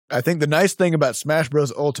I think the nice thing about Smash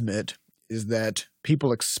Bros. Ultimate is that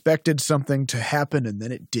people expected something to happen and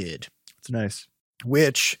then it did. It's nice.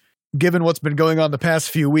 Which, given what's been going on the past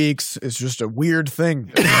few weeks, is just a weird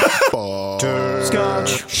thing.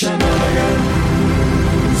 Scotch.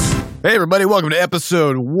 Hey everybody, welcome to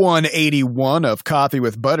episode 181 of Coffee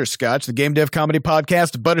with Butterscotch, the game dev comedy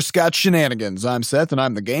podcast, Butterscotch Shenanigans. I'm Seth, and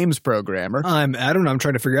I'm the games programmer. I'm Adam, and I'm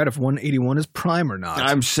trying to figure out if 181 is prime or not.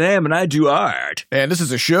 I'm Sam, and I do art. And this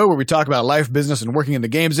is a show where we talk about life, business, and working in the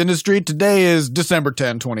games industry. Today is December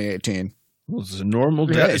 10, 2018. Well, it's a normal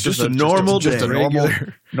day. Yeah, it's just a normal day. Just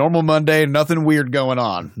a normal Monday, nothing weird going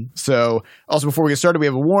on. Mm-hmm. So, also before we get started, we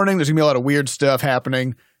have a warning. There's going to be a lot of weird stuff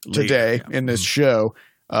happening today in this show.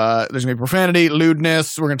 There's going to be profanity,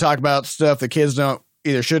 lewdness. We're going to talk about stuff that kids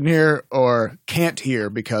either shouldn't hear or can't hear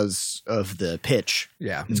because of the pitch.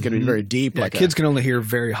 Yeah. It's going to be very deep. Yeah, kids can only hear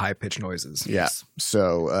very high-pitched noises. Yeah.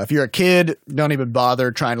 So if you're a kid, don't even bother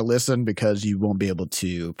trying to listen because you won't be able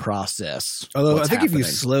to process. Although what's I think happening. if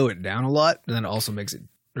you slow it down a lot, then it also makes it,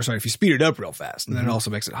 or sorry, if you speed it up real fast, then it also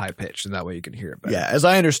makes it high-pitched, and that way you can hear it better. Yeah. As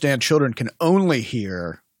I understand, children can only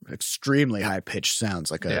hear extremely high-pitched sounds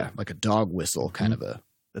like a dog whistle kind of a.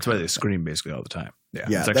 That's why they scream basically all the time. Yeah,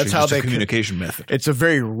 it's actually that's how just they a communication method. It's a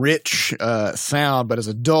very rich sound, but as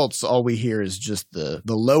adults, all we hear is just the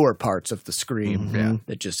lower parts of the scream. Yeah.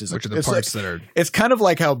 That just is Which are the parts that are... It's kind of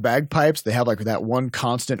like how bagpipes, they have like that one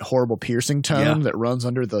constant horrible piercing tone that runs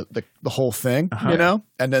under the whole thing, you know?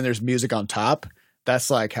 And then there's music on top.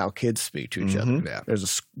 That's like how kids speak to each other. Yeah. There's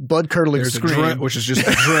a blood-curdling scream. Which is just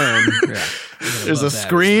a drone. Yeah. There's a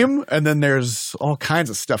scream, and then there's all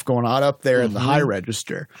kinds of stuff going on up there in the high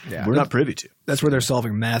register. Yeah. We're not privy to. That's where they're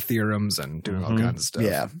solving math theorems and doing all kinds of stuff.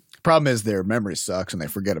 Yeah. Problem is their memory sucks, and they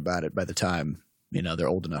forget about it by the time, they're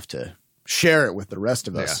old enough to share it with the rest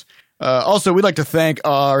of us. Also, we'd like to thank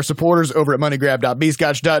our supporters over at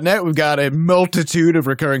moneygrab.bscotch.net. We've got a multitude of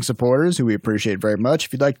recurring supporters who we appreciate very much.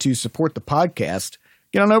 If you'd like to support the podcast,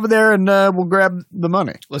 get on over there and we'll grab the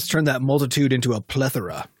money. Let's turn that multitude into a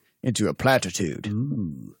plethora. Into a platitude.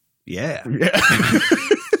 Ooh. Yeah.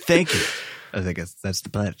 Thank you. I think that's the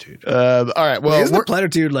platitude. All right. Well, isn't the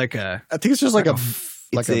platitude like a... I think it's just like a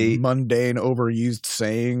a mundane, overused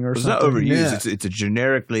saying or it's something. not overused. Yeah. It's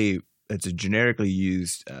a generically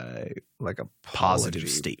used like a positive apology.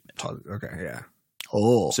 statement. Okay, yeah.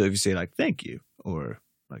 Oh. So if you say like "thank you" or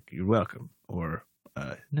like "you're welcome" or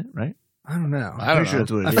right? I don't know. I don't Pretty sure know.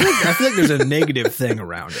 that's what I it feel, is. like, I feel like there's a negative thing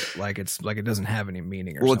around it. Like it's like it doesn't have any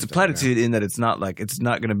meaning or Well, something. it's a platitude in that it's not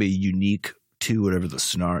going to be unique to whatever the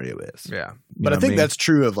scenario is. Yeah. But I think that's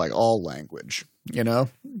true of like all language, Yeah.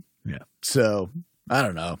 So I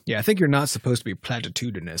don't know. Yeah, I think you're not supposed to be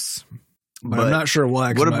platitudinous. But I'm But not sure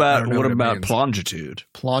why. 'cause What I don't know about it means. plongitude?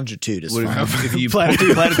 Plongitude is What fine. if you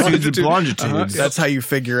Platitude. platitudes and longitudes? Uh-huh. That's how you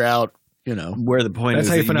figure out, Where the point That's is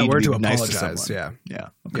how you that find out need where to to be nice apologize. someone. Yeah. Yeah.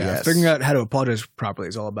 Yeah, Yes. figuring out how to apologize properly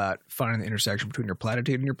is all about finding the intersection between your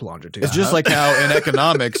platitude and your plongitude. It's just like how in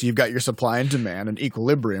economics you've got your supply and demand, and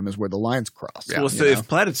equilibrium is where the lines cross. Well, so if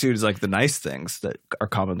platitude is like the nice things that are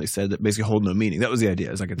commonly said that basically hold no meaning, that was the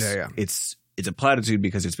idea. It's like it's a platitude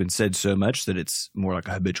because it's been said so much that it's more like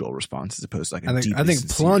a habitual response as opposed to like a I deeply think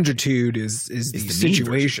sincere- plongitude is the the mean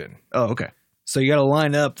situation. Oh, okay. So you got to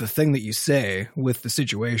line up the thing that you say with the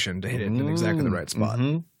situation to hit it in exactly the right spot.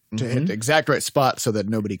 to hit the exact right spot so that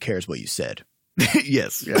nobody cares what you said.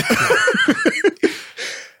 Yes.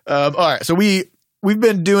 All right, so we've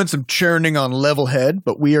been doing some churning on Levelhead,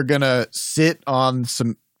 but we are gonna sit on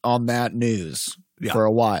that news for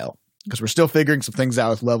a while because we're still figuring some things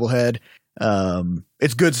out with Levelhead.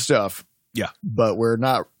 It's good stuff, but we're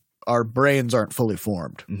not. Our brains aren't fully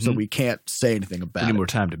formed, so we can't say anything about We need it. more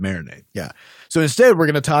time to marinate. Yeah. So instead, we're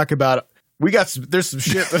going to talk about there's some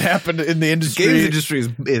shit that happened in the industry. Games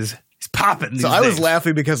industry is popping. So I was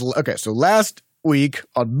laughing because so last week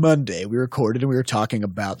on Monday we recorded and we were talking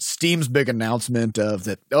about Steam's big announcement of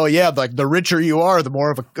that. Oh yeah, like the richer you are, the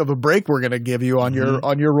more of a break we're going to give you on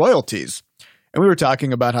your royalties. And we were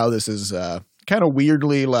talking about how this is kind of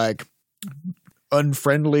weirdly like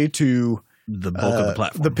unfriendly to the bulk of the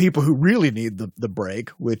platform. the people who really need the break,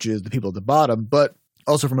 which is the people at the bottom, but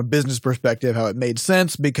also from a business perspective, how it made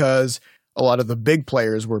sense because a lot of the big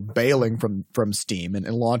players were bailing from Steam and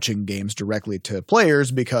launching games directly to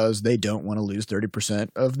players because they don't want to lose 30%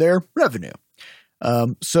 of their revenue.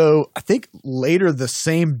 So I think later the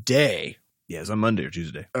same day, Yeah, it was on Monday or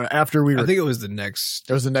Tuesday. after we were, I think it was the next.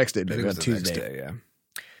 it was the next day, I think maybe it on was the next Tuesday. day, yeah.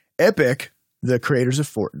 Epic, the creators of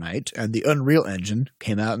Fortnite and the Unreal Engine,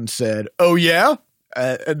 came out and said, "Oh yeah,"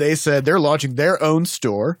 and they said they're launching their own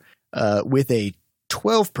store with a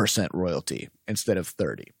 12% royalty instead of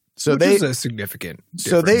 30%. So Which is a significant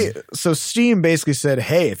difference. So Steam basically said,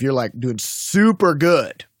 hey, if you're like doing super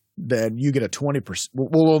good, then you get a 20%.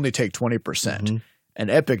 We'll only take 20%. Mm-hmm. And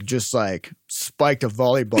Epic just like spiked a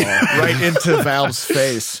volleyball right into Valve's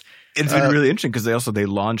face. It's been really interesting because they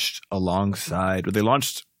launched alongside, or they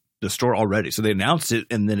launched the store already. So they announced it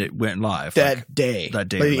and then it went live that day. By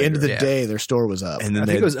the end of the day, their store was up. And then I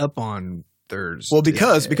think it was up on Thursday. Well,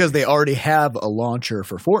 because they already have a launcher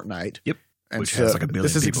for Fortnite. Yep. And which so has like a billion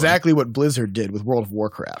this is exactly what Blizzard did with World of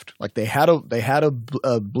Warcraft. Like they had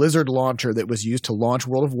a Blizzard launcher that was used to launch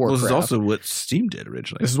World of Warcraft. Well, this is also what Steam did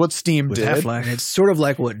originally. This is what Steam did. Half-Life. And it's sort of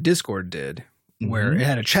like what Discord did, where it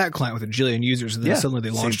had a chat client with a jillion users, and then suddenly they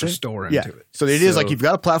launched a store into it. So it is like you've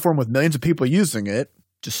got a platform with millions of people using it.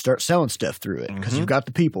 Just start selling stuff through it because you've got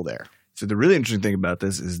the people there. So the really interesting thing about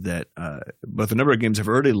this is that both a number of games have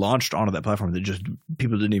already launched onto that platform that just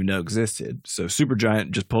people didn't even know existed. So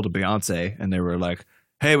Supergiant just pulled a Beyonce and they were like,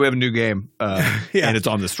 hey, we have a new game and it's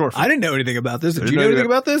on the storefront. I didn't know anything about this. Did you know anything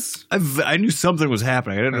about this? I knew something was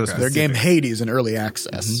happening. I didn't know their game Hades in early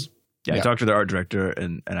access. Yeah, I talked to their art director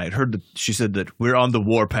and I had heard that she said that we're on the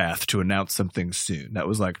warpath to announce something soon. That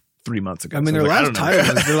was like 3 months ago. I mean, their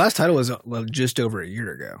last title was just over a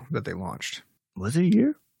year ago that they launched. Was it a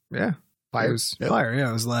year? Yeah. Fire. It was Fire. Yeah,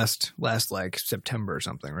 it was last like September or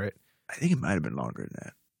something, right? I think it might have been longer than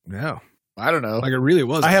that. No. I don't know. Like it really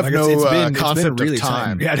was. I have like no concept really of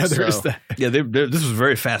time. Yeah, no, there is that. Yeah, this was a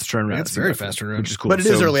very fast turnaround. It's very fast turnaround, which is cool. But it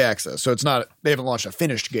is early access, so it's not. They haven't launched a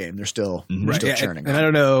finished game. They're still churning. And I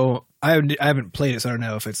don't know. I haven't played it, so I don't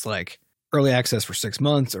know if it's like early access for 6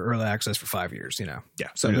 months or early access for 5 years. You know. Yeah.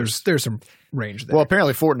 So there's some range there. Well,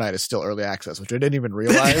 apparently Fortnite is still early access, which I didn't even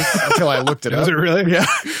realize until I looked it up. Was it really? Yeah.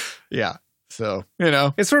 Yeah. So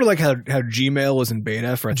it's sort of like how Gmail was in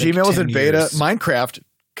beta for Gmail was in beta. Minecraft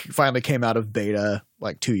finally came out of beta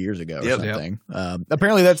like 2 years ago or something.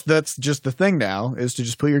 Apparently that's just the thing now is to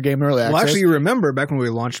just put your game in early access. Well, actually, you remember back when we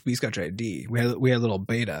launched Bscotch ID, we had a little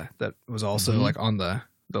beta that was also like on the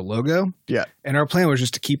logo. Yeah. And our plan was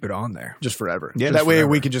just to keep it on there. Just forever. Yeah. That way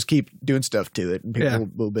we can just keep doing stuff to it and people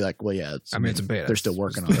will be like, well, yeah. It's a beta. They're still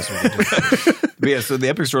working on this. But yeah, so the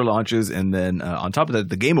Epic Store launches, and then on top of that,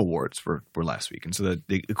 the Game Awards were last week. And so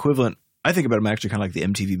the equivalent, I think about them actually kind of like the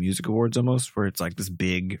MTV Music Awards almost, where it's like this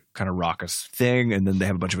big kind of raucous thing. And then they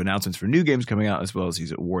have a bunch of announcements for new games coming out, as well as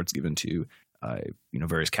these awards given to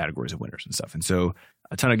various categories of winners and stuff. And so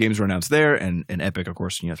a ton of games were announced there, and Epic, of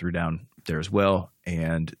course, threw down there as well.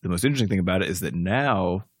 And the most interesting thing about it is that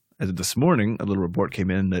now, as of this morning, a little report came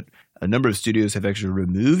in that a number of studios have actually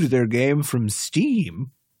removed their game from Steam.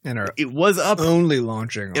 And it was up only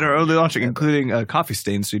launching, including Coffee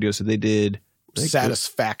Stain Studio. So they did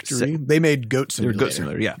Satisfactory. They made Goat Simulator. Goat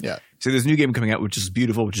Simulator, yeah. So there's a new game coming out, which is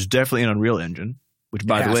beautiful, which is definitely an Unreal Engine. Which,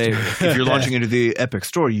 by the way, if you're launching into the Epic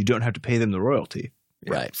Store, you don't have to pay them the royalty.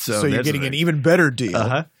 Right. So you're getting an even better deal.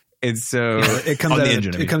 Uh-huh. And so it comes out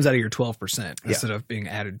it comes out of your 12% instead of being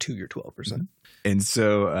added to your 12%. And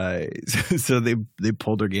so they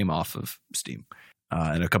pulled their game off of Steam.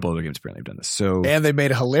 And a couple other games apparently have done this. And they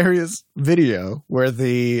made a hilarious video where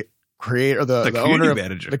the creator, the owner,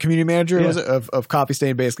 the community manager of Coffee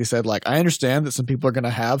Stain basically said, like, I understand that some people are going to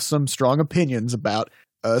have some strong opinions about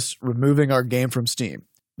us removing our game from Steam.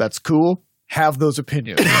 That's cool. Have those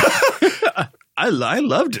opinions. I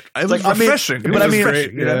loved it. It was refreshing. But I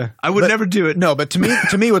mean, I would never do it. No, but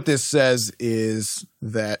to me, what this says is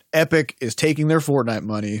that Epic is taking their Fortnite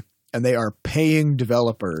money and they are paying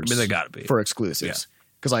developers. I mean, they got to be for exclusives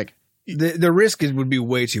because like the risk would be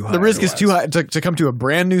way too high. The risk is too high to come to a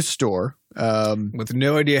brand new store with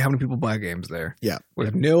no idea how many people buy games there. Yeah,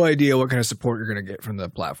 with no idea what kind of support you're going to get from the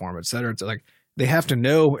platform, et cetera. It's like they have to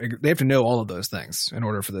know all of those things in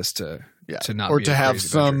order for this to not or be to have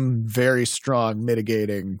some venture. Very strong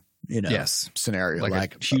mitigating scenario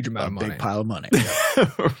like a huge amount of money, big pile of money.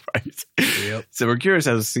 Right. Yep. So we're curious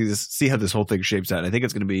how to see how this whole thing shapes out. I think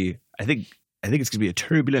it's going to be it's going to be a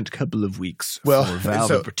turbulent couple of weeks for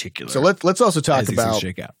Valve in particular. So let's also talk about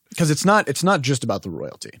because it's not just about the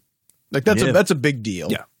royalty. Like that's a big deal.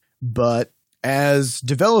 Yeah. But as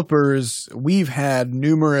developers, we've had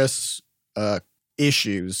numerous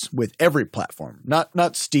issues with every platform,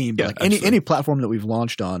 not Steam, but like any platform that we've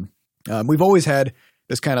launched on. We've always had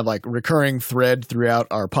this kind of like recurring thread throughout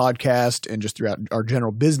our podcast and just throughout our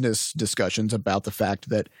general business discussions about the fact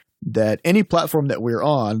that any platform that we're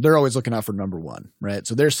on, they're always looking out for number one, right?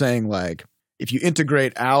 So they're saying like, if you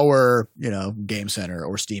integrate our, Game Center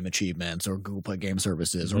or Steam Achievements or Google Play Game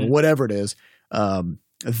Services or whatever it is,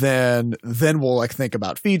 then we'll like think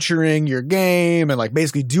about featuring your game and like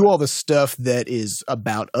basically do all the stuff that is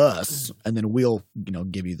about us, and then we'll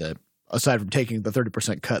give you the aside from taking the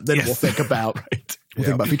 30% cut, then we'll think about we'll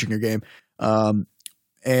think about featuring your game.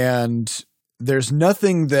 And there's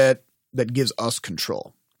nothing that gives us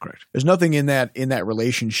control. Correct. There's nothing in that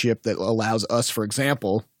relationship that allows us, for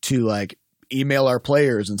example, to like email our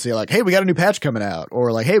players and say like, hey, we got a new patch coming out,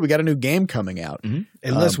 or like, hey, we got a new game coming out. Mm-hmm.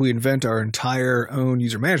 Unless we invent our entire own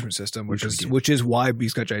user management system, which is why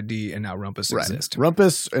Bscotch ID and now Rumpus exist.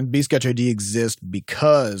 Rumpus and Bscotch ID exist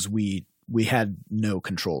because we had no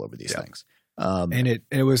control over these things. And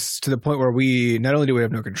it was to the point where we not only do we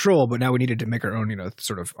have no control, but now we needed to make our own,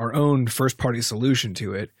 sort of our own first party solution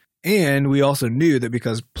to it. And we also knew that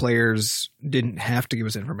because players didn't have to give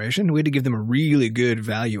us information, we had to give them a really good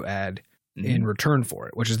value add in return for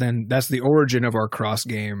it, which is that's the origin of our cross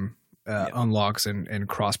game unlocks and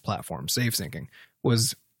cross platform save syncing,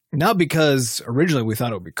 was not because originally we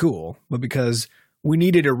thought it would be cool, but because we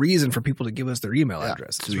needed a reason for people to give us their email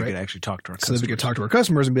addresses. So we could actually talk to our customers. So that we could talk to our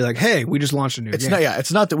customers and be like, hey, we just launched a new game.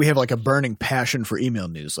 It's not that we have like a burning passion for email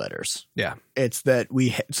newsletters. Yeah. It's that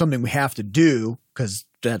something we have to do because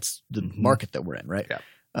that's the market that we're in, right?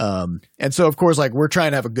 Yeah. And so of course, like we're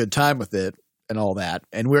trying to have a good time with it and all that,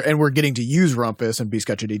 and we're getting to use Rumpus and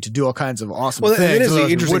Bscotch ID to do all kinds of awesome things. That is the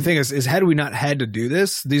interesting thing is had we not had to do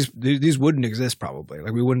this, these wouldn't exist probably.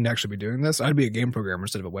 Like we wouldn't actually be doing this. I'd be a game programmer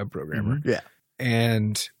instead of a web programmer. Mm-hmm. Yeah.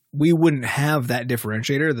 And we wouldn't have that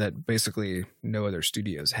differentiator that basically no other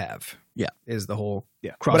studios have. Yeah. Is the whole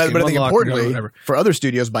cross game. But I think importantly, for other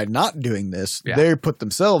studios, by not doing this, they put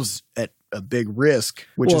themselves at a big risk,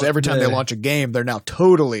 which is every time they launch a game, they're now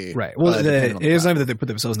totally right. Well, it is not that they put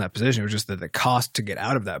themselves in that position. It was just that the cost to get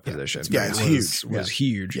out of that position was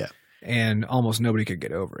huge. Yeah. And almost nobody could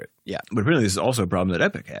get over it. Yeah. But apparently this is also a problem that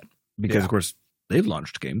Epic had because, of course, they've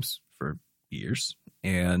launched games for years.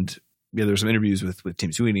 And there's some interviews with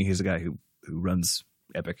Tim Sweeney. He's the guy who runs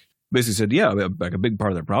Epic. Basically said, like a big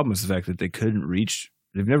part of their problem is the fact that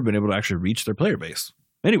they've never been able to actually reach their player base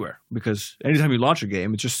anywhere, because anytime you launch a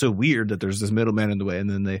game, it's just so weird that there's this middleman in the way, and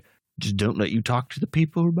then they just don't let you talk to the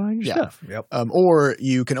people who are buying your stuff. Yep. Or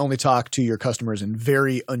you can only talk to your customers in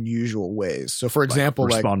very unusual ways. So, for example,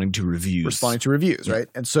 responding to reviews, right?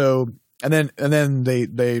 And so, and then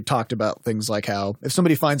they talked about things like how if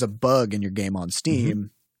somebody finds a bug in your game on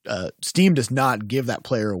Steam. Steam does not give that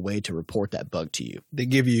player a way to report that bug to you. They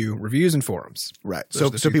give you reviews and forums. Right. So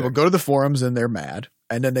people go to the forums and they're mad,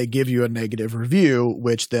 and then they give you a negative review,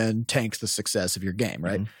 which then tanks the success of your game,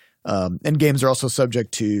 right? And games are also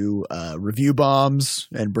subject to review bombs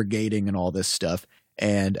and brigading and all this stuff.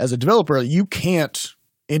 And as a developer, you can't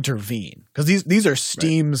intervene because these are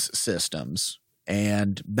Steam's systems,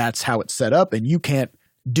 and that's how it's set up, and you can't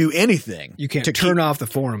do anything. You can't turn off the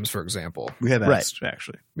forums, for example. We have asked,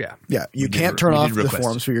 actually. Yeah. Yeah. You can't turn off the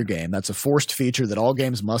forums for your game. That's a forced feature that all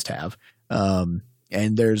games must have. And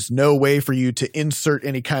there's no way for you to insert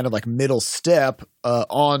any kind of like middle step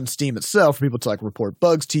on Steam itself for people to like report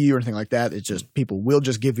bugs to you or anything like that. It's just people will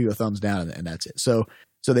just give you a thumbs down and that's it. So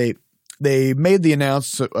they made the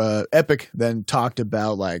announcement. Epic then talked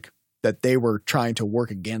about like that they were trying to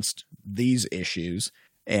work against these issues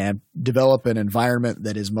and develop an environment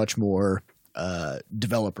that is much more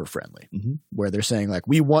developer friendly, where they're saying like,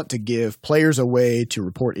 we want to give players a way to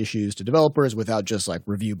report issues to developers without just like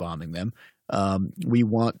review bombing them. We're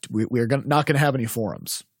not going to have any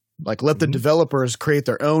forums. Like let the developers create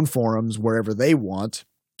their own forums wherever they want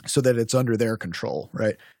so that it's under their control.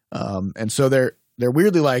 Right. And so they're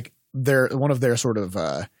weirdly like one of their sort of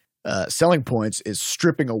selling points is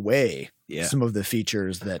stripping away some of the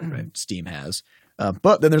features that Steam has.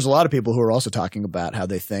 But then there's a lot of people who are also talking about how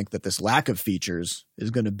they think that this lack of features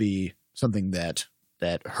is going to be something that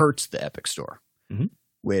hurts the Epic Store,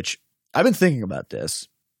 which I've been thinking about this,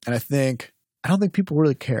 and I don't think people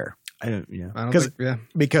really care.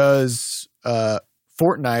 Because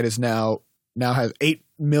Fortnite is now has 8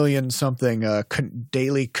 million something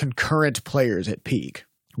daily concurrent players at peak,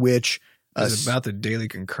 which is about the daily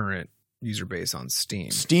concurrent user base on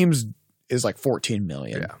Steam. Steam's is like 14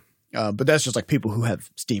 million. Yeah. But that's just like people who have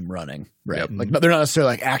Steam running, right? Yep. Like they're not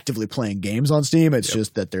necessarily like actively playing games on Steam. It's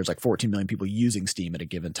just that there's like 14 million people using Steam at a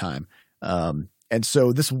given time. And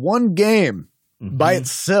so this one game by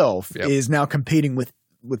itself is now competing with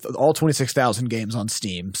all 26,000 games on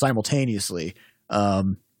Steam simultaneously.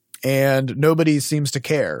 And nobody seems to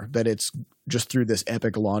care that it's just through this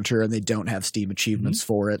Epic launcher and they don't have Steam achievements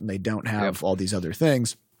for it and they don't have all these other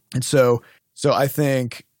things. And so I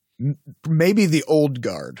think maybe the old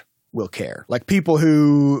guard will care, like people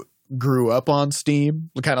who grew up on Steam,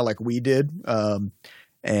 kind of like we did,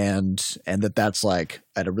 and that's like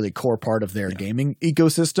at a really core part of their gaming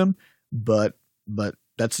ecosystem. But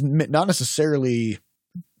that's not necessarily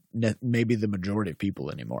maybe the majority of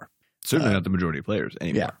people anymore. Certainly not the majority of players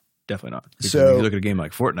anymore. Yeah. Definitely not. Because So- if you look at a game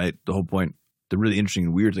like Fortnite, the whole point, the really interesting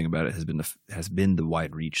and weird thing about it has been the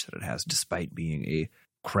wide reach that it has, despite being a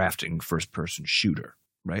crafting first-person shooter,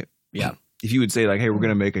 right? Yeah. If you would say like, hey, we're going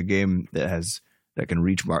to make a game that can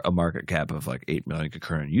reach a market cap of like 8 million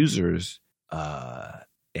concurrent users, and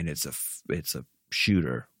it's a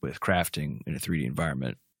shooter with crafting in a 3D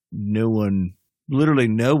environment, literally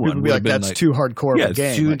no one People would be would like, have been that's too hardcore Yeah, of a it's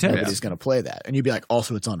game. too Like, intense. nobody's going to play that. And you'd be like,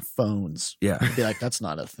 also, it's on phones. Yeah. You'd be like, that's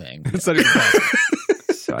not a thing. It's not even possible.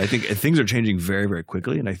 So I think things are changing very, very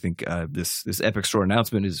quickly, and I think this Epic Store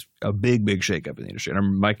announcement is a big, big shakeup in the industry.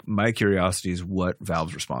 And my curiosity is what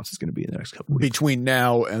Valve's response is going to be in the next couple of weeks. Between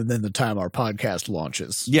now and then the time our podcast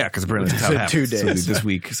launches. Yeah, because apparently that's how it In 2 happens. So days. this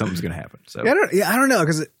week something's going to happen. So I don't know,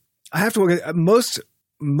 because I have to work.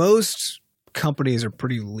 Most companies are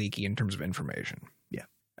pretty leaky in terms of information.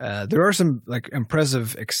 Yeah. There are some like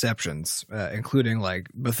impressive exceptions, including like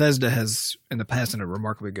Bethesda has in the past done a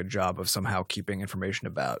remarkably good job of somehow keeping information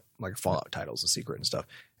about like Fallout titles a secret and stuff.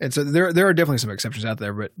 And so there are definitely some exceptions out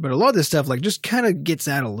there, but a lot of this stuff like just kind of gets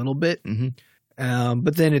out a little bit.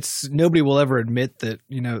 But then nobody will ever admit that,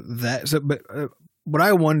 that. So, but what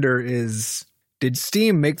I wonder is, did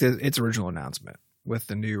Steam make its original announcement with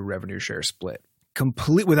the new revenue share split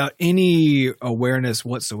complete without any awareness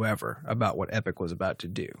whatsoever about what Epic was about to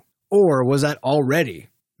do? Or was that already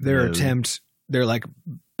their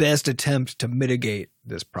best attempt to mitigate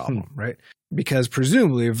this problem, right? Because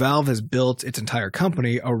presumably Valve has built its entire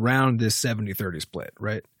company around this 70-30 split,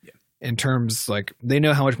 right? Yeah. In terms, like, they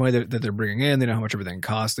know how much money that they're bringing in, they know how much everything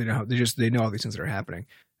costs, they know all these things that are happening.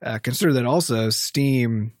 Consider that also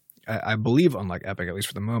Steam, I believe, unlike Epic, at least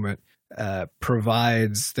for the moment,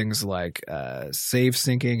 provides things like save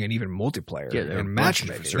syncing and even multiplayer and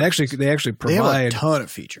matchmaking. They actually They have a provide ton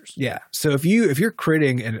of features. Yeah. So if you're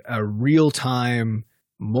creating a real time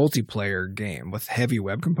multiplayer game with heavy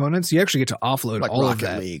web components, you actually get to offload Like all Rocket of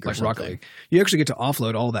that. League or like Rocket something. League. You actually get to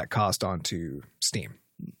offload all that cost onto Steam.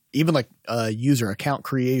 Even like user account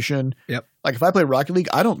creation. Yep. Like if I play Rocket League,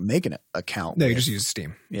 I don't make an account. No, you with- just use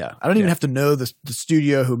Steam. Yeah. I don't even have to know the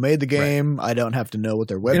studio who made the game. I don't have to know what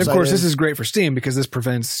their website is. And of course, this is great for Steam because this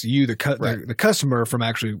prevents you, the Right. customer, from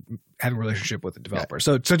actually having a relationship with the developer.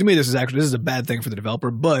 So to me, this is a bad thing for the developer,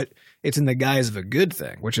 but it's in the guise of a good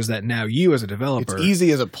thing, which is that now you as a developer, It's easy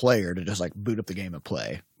as a player to just like boot up the game and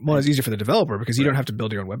play. well, it's easier for the developer because you don't have to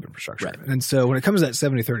build your own web infrastructure. Right. And so when it comes to that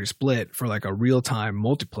 70-30 split for like a real-time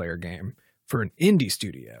multiplayer game for an indie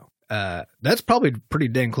studio, that's probably pretty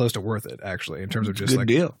dang close to worth it, actually, in terms of just Good like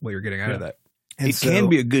deal. what you're getting out of Yeah. that. And it can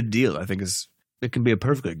be a good deal. I think it can be a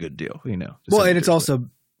perfectly good deal. well, and it's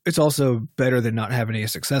also better than not having any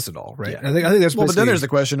success at all, right? Yeah. I think that's Well, but then basically- there's the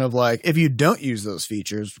question of like, if you don't use those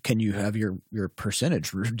features, can you have your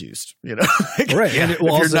percentage reduced? Like, right. And if you're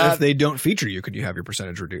also, not- if they don't feature you, could you have your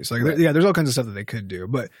percentage reduced? Like, there's all kinds of stuff that they could do.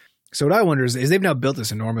 But so what I wonder is they've now built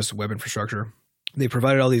this enormous web infrastructure. They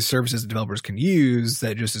provided all these services that developers can use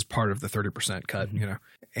that just is part of the 30% cut,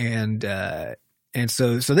 and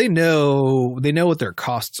so they know what their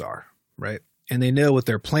costs are, right? And they know what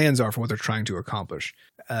their plans are for what they're trying to accomplish.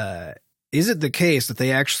 Is it the case that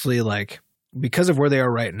they actually, like, because of where they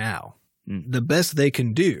are right now, the best they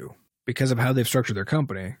can do because of how they've structured their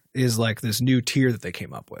company is like this new tier that they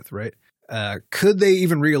came up with, right? Could they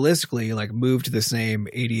even realistically like move to the same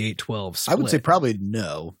 88-12 split? I would say probably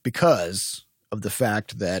no, because of the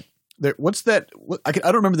fact that I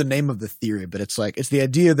don't remember the name of the theory, but it's the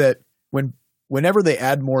idea that whenever they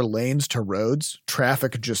add more lanes to roads,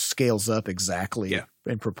 traffic just scales up exactly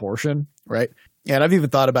in proportion, right? And I've even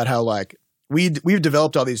thought about how like we've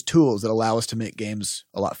developed all these tools that allow us to make games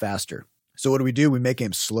a lot faster. So what do? We make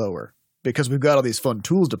games slower because we've got all these fun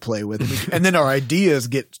tools to play with, and then our ideas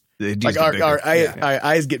get like our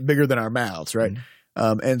eyes get bigger than our mouths, right?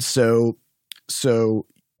 And so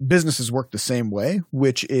businesses work the same way,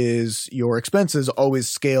 which is your expenses always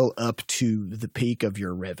scale up to the peak of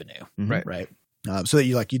your revenue, right? So that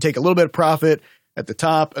you take a little bit of profit at the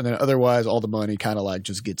top, and then otherwise all the money kind of like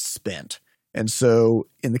just gets spent. And so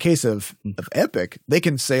in the case of Epic, they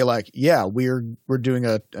can say like, yeah, we're doing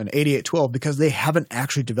an 88-12 because they haven't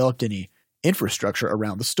actually developed any infrastructure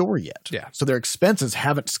around the store yet. Yeah. So their expenses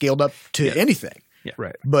haven't scaled up to anything. Yeah.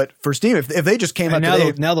 Right. But for Steam, if they just came out now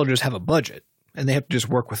today, now they'll just have a budget and they have to just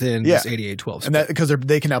work within this 88-12 and that because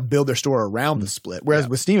they can now build their store around the split. Whereas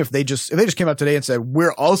with Steam, if they just came out today and said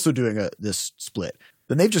we're also doing this split,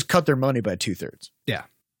 then they've just cut their money by 2/3. Yeah.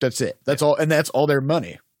 That's it. That's all, and that's all their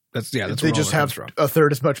money. That's They where just all have that comes from. a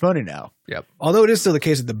third as much money now. Yep. Although it is still the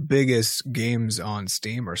case that the biggest games on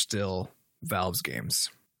Steam are still Valve's games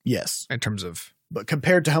Yes. in terms of but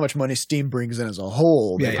compared to how much money Steam brings in as a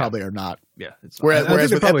whole, they probably are not. Yeah. It's Whereas I think with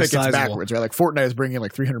they're probably Epic, it's sizable. backwards, right? Like Fortnite is bringing in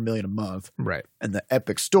like $300 million a month, Right. and the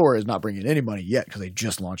Epic Store is not bringing in any money yet because they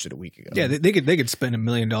just launched it a week ago. Yeah, they could spend $1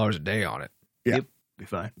 million a day on it. Yeah. Yep. Be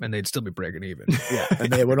fine. And they'd still be breaking even. Yeah,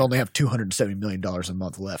 and they would only have $270 million a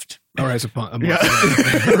month left. All right, so a month,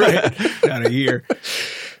 Yeah. right? Not a year.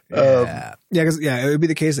 Um, Because it would be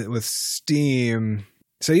the case that with Steam.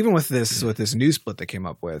 So even with this new split they came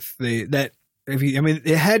up with, it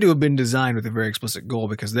had to have been designed with a very explicit goal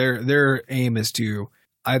because their aim is to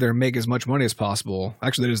either make as much money as possible.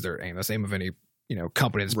 Actually, that is their aim. That's the aim of any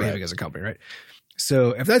company that's behaving as a company, right?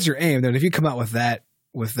 So if that's your aim, then if you come out with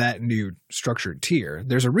that new structured tier,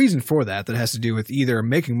 there's a reason for that has to do with either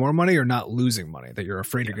making more money or not losing money that you're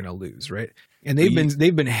afraid you're going to lose, right? And they've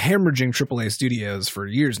been hemorrhaging AAA studios for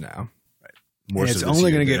years now. More and so it's this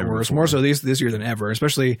only year going to than get ever worse, before. more so this year than ever.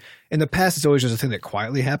 Especially in the past, it's always just a thing that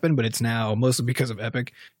quietly happened, but it's now mostly because of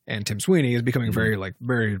Epic and Tim Sweeney is becoming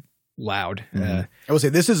very loud. I will say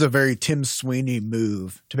this is a very Tim Sweeney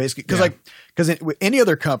move to basically because with any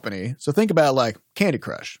other company. So think about like Candy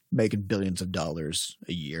Crush making billions of dollars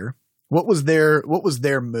a year. What was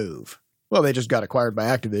their move? Well, they just got acquired by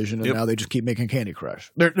Activision, and now they just keep making Candy Crush.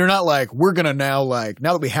 They're not like we're gonna now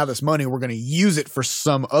that we have this money, we're gonna use it for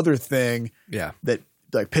some other thing. Yeah. That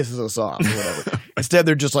like pisses us off or whatever. Instead,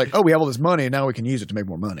 they're just like, oh, we have all this money, and now we can use it to make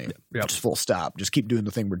more money. Yep. Just full stop. Just keep doing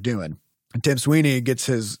the thing we're doing. And Tim Sweeney they get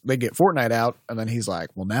Fortnite out, and then he's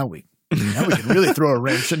like, well, now we can really throw a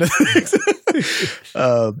wrench into things.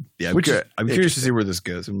 I'm curious to see where this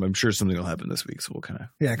goes. I'm sure something will happen this week, so we'll kind of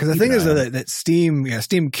Because the thing is that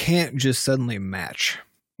Steam can't just suddenly match.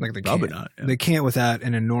 Like they probably can't. not. Yeah. They can't without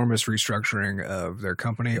an enormous restructuring of their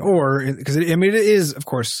company, or because it is of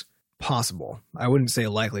course possible. I wouldn't say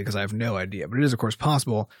likely because I have no idea, but it is of course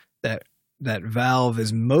possible that Valve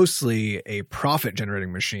is mostly a profit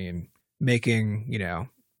generating machine, making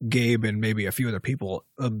Gabe and maybe a few other people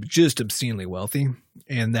just obscenely wealthy,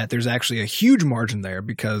 and that there's actually a huge margin there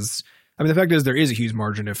because the fact is there is a huge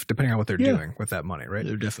margin depending on what they're doing with that money, right?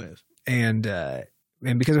 There definitely is.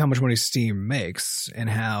 And because of how much money Steam makes and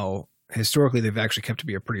how historically they've actually kept to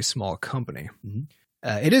be a pretty small company,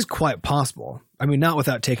 it is quite possible. Not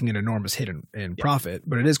without taking an enormous hit in profit,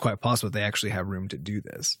 but it is quite possible that they actually have room to do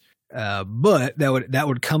this. But that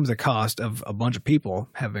would come at the cost of a bunch of people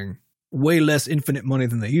having way less infinite money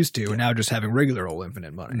than they used to, and now just having regular old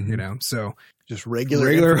infinite money. So just regular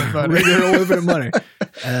old infinite money.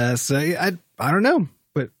 So I don't know.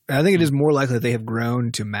 But I think it is more likely that they have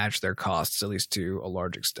grown to match their costs, at least to a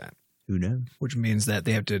large extent. Who knows? Which means that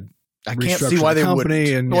they have to I can't see why they wouldn't.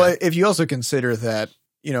 And, well, if you also consider that,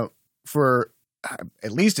 for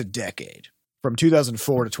at least a decade, from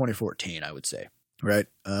 2004 to 2014, I would say, right?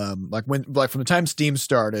 From the time Steam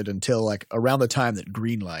started until like around the time that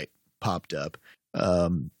Greenlight popped up,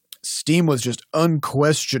 Steam was just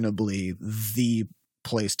unquestionably the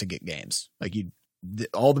place to get games. Like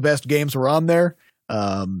all the best games were on there.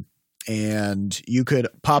 And you could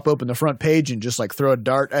pop open the front page and just like throw a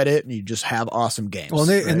dart at it and you just have awesome games. Well,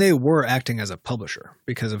 and they were acting as a publisher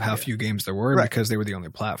because of how few games there were, because they were the only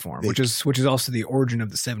platform, which is also the origin of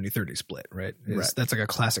the 70-30 split, right? That's like a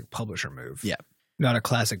classic publisher move. Yeah. Not a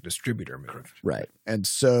classic distributor move. Right. And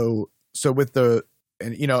so with they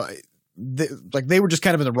were just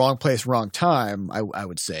kind of in the wrong place, wrong time, I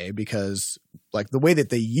would say, because like the way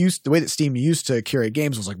that Steam used to curate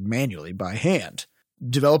games was like manually by hand.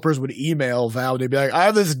 Developers would email Valve, they'd be like, I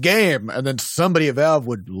have this game, and then somebody at Valve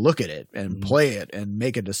would look at it and play it and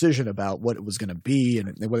make a decision about what it was going to be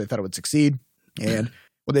and whether they thought it would succeed. And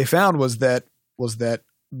what they found was that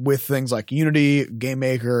with things like Unity,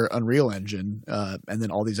 GameMaker, Unreal Engine, and then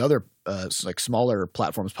all these other like smaller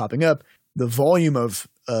platforms popping up, the volume of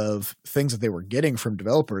things that they were getting from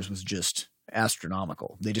developers was just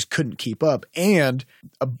astronomical. They just couldn't keep up, and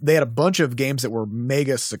they had a bunch of games that were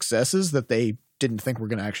mega successes that they didn't think were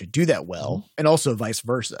going to actually do that well, and also vice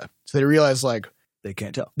versa. So they realized like they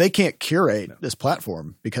can't tell. They can't curate this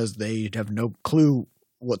platform because they have no clue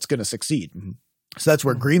what's going to succeed. So that's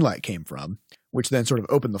where Greenlight came from, which then sort of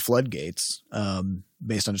opened the floodgates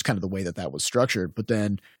based on just kind of the way that was structured. But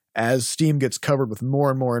then as Steam gets covered with more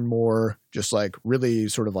and more and more just like really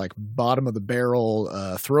sort of like bottom of the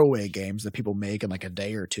barrel throwaway games that people make in like a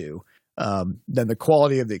day or two, then the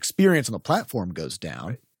quality of the experience on the platform goes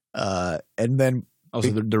down. And then also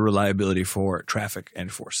the reliability for traffic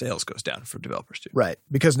and for sales goes down for developers too. Right.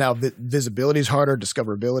 Because now visibility is harder,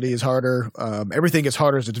 discoverability is harder. Everything gets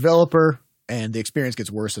harder as a developer and the experience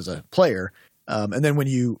gets worse as a player. And then when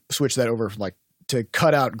you switch that over from like to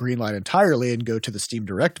cut out Greenlight entirely and go to the Steam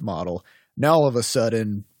Direct model, now all of a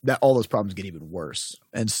sudden that all those problems get even worse.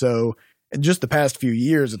 And so in just the past few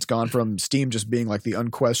years, it's gone from Steam just being like the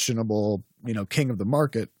unquestionable, king of the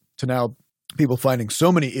market to now people finding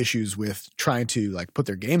so many issues with trying to like put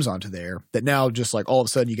their games onto there that now just like all of a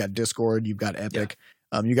sudden you got Discord, you've got Epic,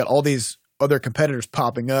 you got all these other competitors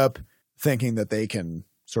popping up thinking that they can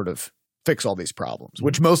sort of fix all these problems,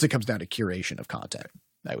 which mostly comes down to curation of content,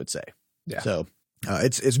 I would say. Yeah. So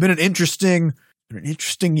it's been an interesting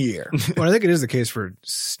year. Well, I think it is the case for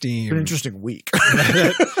Steam. An interesting week.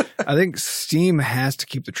 I think Steam has to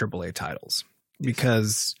keep the AAA titles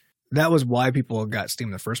because that was why people got Steam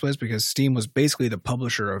in the first place, because Steam was basically the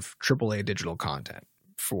publisher of AAA digital content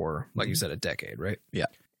for, like you said, a decade, right? Yeah.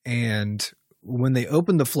 And when they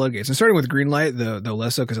opened the floodgates, and starting with Greenlight, the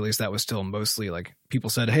less so, because at least that was still mostly like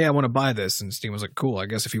people said, hey, I want to buy this. And Steam was like, cool, I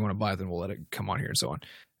guess if you want to buy it, then we'll let it come on here and so on.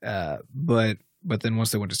 But then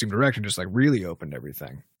once they went to Steam Direct and just like really opened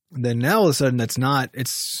everything, then now all of a sudden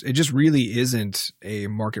it just really isn't a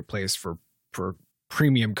marketplace for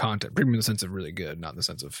premium content, premium in the sense of really good, not in the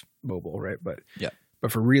sense of mobile, right? But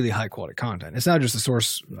for really high quality content. It's not just the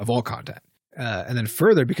source of all content. And then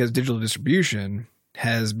further, because digital distribution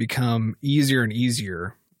has become easier and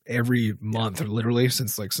easier every month, or literally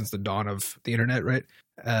since the dawn of the internet, right?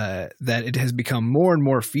 That it has become more and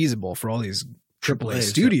more feasible for all these AAA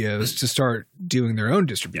studios to start doing their own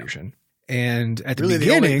distribution. Yeah. And at the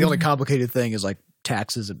beginning, the only complicated thing is like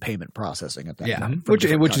taxes and payment processing at that point,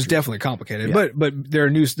 which is definitely complicated. Yeah. But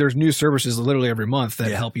there's new services literally every month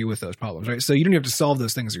that help you with those problems, right? So you don't have to solve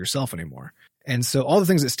those things yourself anymore. And so all the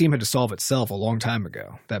things that Steam had to solve itself a long time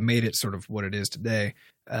ago that made it sort of what it is today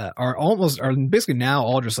are basically now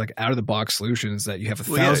all just like out of the box solutions that you have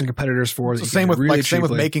 1,000 competitors for. So same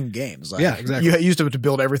with making games. Like, exactly. You used to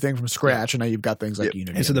build everything from scratch, and now you've got things like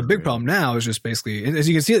Unity. And so the big problem now is just basically, as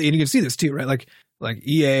you can see, and you can see this too, right? Like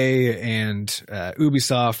EA and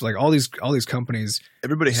Ubisoft, like all these companies,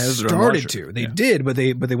 everybody has their own started launcher. to. They did, but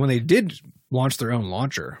they when they did launch their own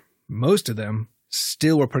launcher, most of them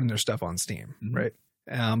still were putting their stuff on Steam, right?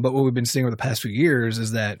 But what we've been seeing over the past few years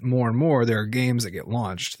is that more and more there are games that get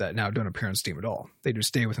launched that now don't appear on Steam at all. They just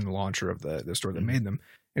stay within the launcher of the store that made them.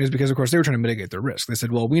 And it's because, of course, they were trying to mitigate their risk. They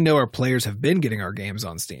said, well, we know our players have been getting our games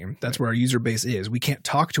on Steam. That's where our user base is. We can't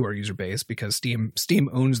talk to our user base because Steam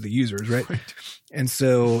owns the users, right? And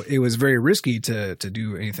so it was very risky to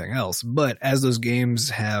do anything else. But as those games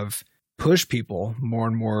have pushed people more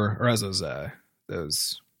and more, or as those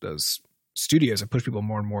studios have pushed people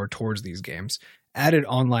more and more towards these games, added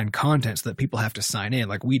online content so that people have to sign in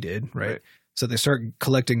like we did, right? So they start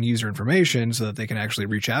collecting user information so that they can actually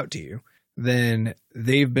reach out to you. Then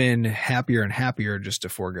they've been happier and happier just to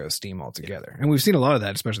forego Steam altogether. And we've seen a lot of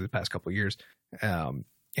that, especially the past couple of years. And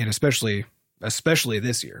especially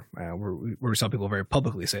this year, where we saw people very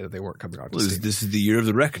publicly say that they weren't coming on to Steam. This is the year of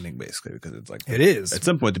the reckoning, basically, because it's like it is. At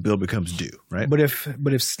some point, the bill becomes due, right? But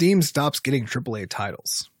if Steam stops getting AAA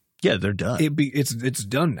titles, yeah, they're done. It's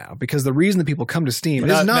done now, because the reason that people come to Steam is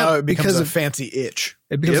not now it becomes because a of fancy itch.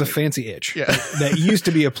 It becomes a fancy itch. Yeah. That used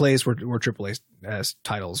to be a place where AAA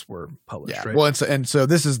titles were published. Yeah. Right? Well, and so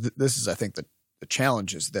this is I think the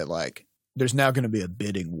challenge is that like there's now going to be a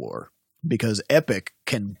bidding war, because Epic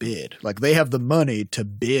can bid. Like they have the money to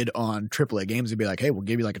bid on AAA games and be like, hey, we'll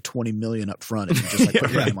give you like a $20 million up front if you just like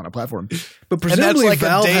put your game on a platform. But presumably and that's like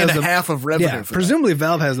Valve a day and has a half of revenue. Yeah, for presumably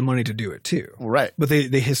Valve has the money to do it too. Right. But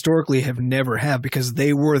they historically have never have, because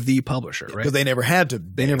they were the publisher, right? Because they never had to.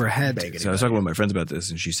 They never had to. So I was talking with my friends about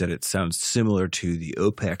this, and she said it sounds similar to the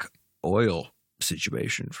OPEC oil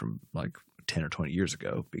situation from like 10 or 20 years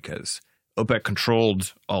ago, because OPEC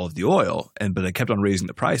controlled all of the oil, but they kept on raising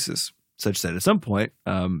the prices, such that at some point,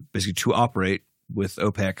 basically to operate with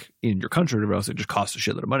OPEC in your country, or else it just costs a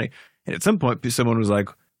shitload of money. And at some point, someone was like,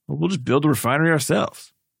 well, we'll just build a refinery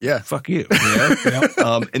ourselves. Yeah. Fuck you.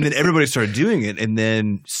 And then everybody started doing it. And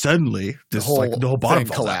then suddenly the whole bottom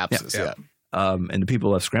collapses. Yeah. And the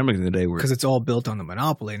people left scrambling in the day were, because it's all built on the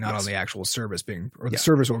monopoly, not on the actual service being, or the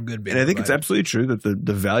service or good being. And I think provided. it's absolutely true that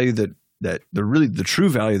the value that the true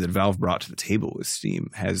value that Valve brought to the table with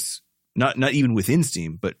Steam has not even within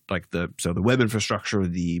Steam, but like the web infrastructure,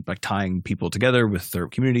 the like tying people together with their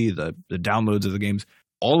community, the downloads of the games,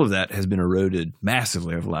 all of that has been eroded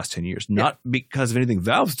massively over the last 10 years. Not because of anything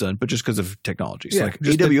Valve's done, but just because of technology. So like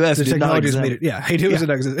AWS the did not technology has exist. made it. Yeah, AWS did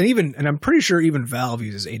not exist, and I'm pretty sure even Valve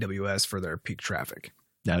uses AWS for their peak traffic.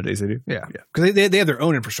 Nowadays they do. Yeah, because they have their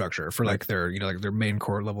own infrastructure for like their like their main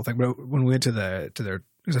core level thing. But when we went to their,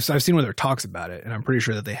 I've seen one of their talks about it, and I'm pretty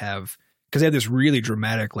sure that they have. Because they have this really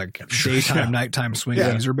dramatic, like daytime, nighttime swing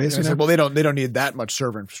user base. Yeah, well, they don't need that much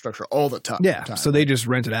server infrastructure all the time. Yeah, so they just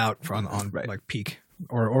rent it out on like peak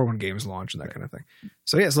or when games launch and that kind of thing.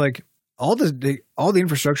 So yeah, it's like all the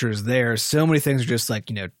infrastructure is there. So many things are just like,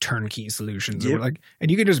 turnkey solutions. Yep. Or like,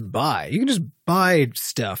 and you can just buy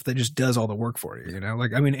stuff that just does all the work for you.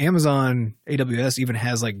 Like, I mean, Amazon AWS even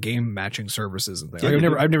has like game matching services and things. Like,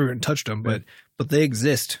 I've never even touched them, but they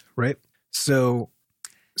exist, right? So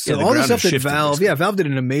all the stuff that Valve did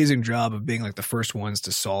an amazing job of being like the first ones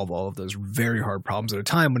to solve all of those very hard problems at a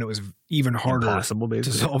time when it was even harder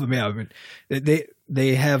to solve them. Yeah, I mean,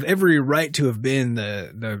 they have every right to have been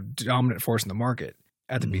the dominant force in the market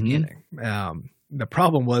at the beginning. The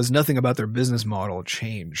problem was nothing about their business model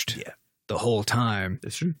changed the whole time.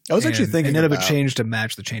 That's true. I was actually thinking, and none of it changed to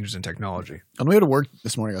match the changes in technology. On the way to work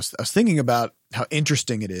this morning, I was thinking about how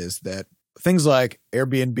interesting it is that things like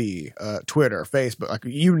Airbnb, Twitter, Facebook, like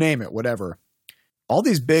you name it, whatever, all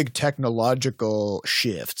these big technological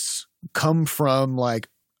shifts come from like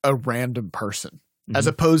a random person, as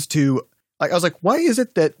opposed to like, I was like, why is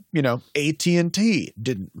it that, AT&T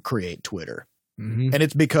didn't create Twitter? And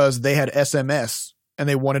it's because they had SMS and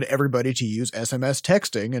they wanted everybody to use SMS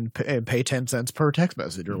texting and pay 10 cents per text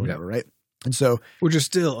message or whatever, right? And so, which is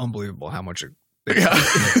still unbelievable how much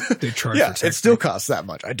they charge. Yeah, for it still costs that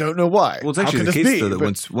much. I don't know why. Well, it's actually the case though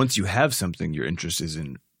that once you have something, your interest is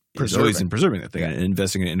always in preserving that thing and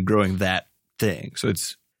investing in it and growing that thing. So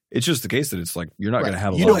it's just the case that it's like you're not going to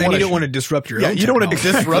have you don't want to disrupt your own. You don't want to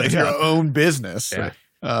disrupt your own business. Yeah.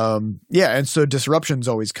 And so disruptions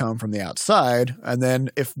always come from the outside, and then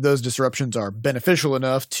if those disruptions are beneficial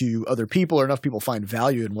enough to other people or enough people find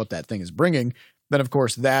value in what that thing is bringing, then of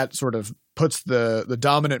course that sort of puts the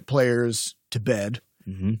dominant players to bed.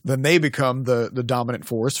 Then they become the dominant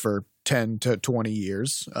force for 10 to 20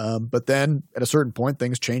 years. But then at a certain point,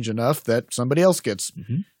 things change enough that somebody else gets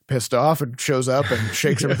pissed off and shows up and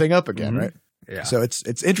shakes everything up again, right? Yeah. So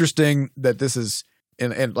it's interesting that this is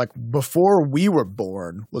and like before we were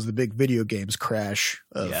born was the big video games crash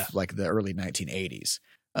of like the early 1980s.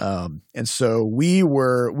 And so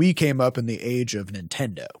we came up in the age of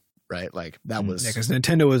Nintendo, right? Like that was because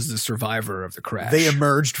Nintendo was the survivor of the crash. They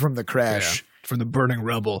emerged from the crash, from the burning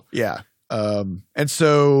rubble. Yeah. And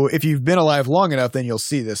so if you've been alive long enough, then you'll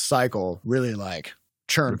see this cycle really like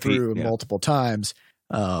churn through multiple times.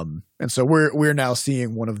 And so we're now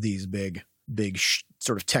seeing one of these big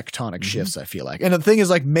sort of tectonic shifts, I feel like. And the thing is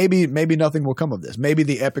like maybe nothing will come of this. Maybe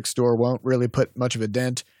the Epic Store won't really put much of a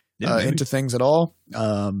dent into things at all.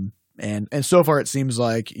 And so far it seems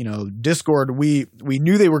like, Discord, we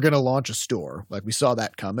knew they were going to launch a store. Like we saw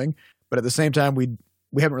that coming, but at the same time we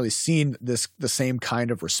haven't really seen the same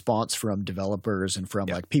kind of response from developers and from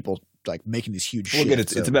like people like making these huge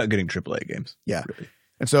shifts. It's about getting AAA games. Yeah. Really.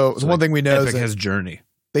 And so one thing we know Epic is has Journey.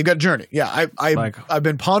 They've got Journey. Yeah. I've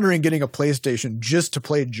been pondering getting a PlayStation just to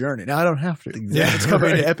play Journey. Now I don't have to. Yeah. It's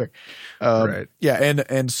coming to Epic. Right. Yeah.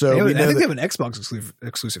 And so I think they have an Xbox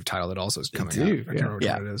exclusive title that also is coming out. I can't remember what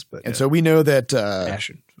it is, but so we know that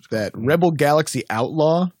Ashen. that Rebel Galaxy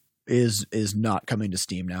Outlaw is not coming to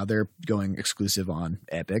Steam now. They're going exclusive on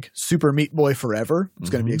Epic. Super Meat Boy Forever is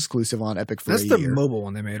going to be exclusive on Epic for a year. That's the mobile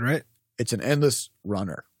one they made, right? It's an endless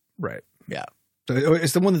runner. Right. Yeah. So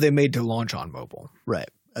it's the one that they made to launch on mobile. Right.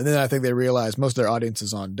 And then I think they realized most of their audience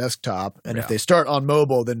is on desktop. And if they start on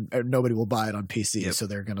mobile, then nobody will buy it on PC. Yep. So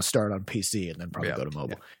they're going to start on PC and then probably go to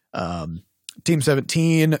mobile. Yep. Team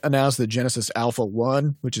 17 announced the Genesis Alpha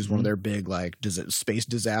 1, which is one of their big like space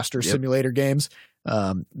disaster simulator games.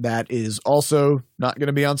 That is also not going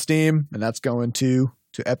to be on Steam, and that's going to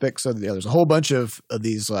Epic. So there's a whole bunch of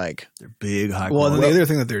these like they're big high. Well, then the other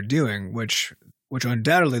thing that they're doing, which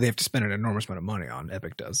undoubtedly they have to spend an enormous amount of money on,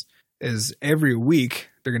 Epic does, is every week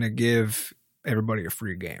they're going to give everybody a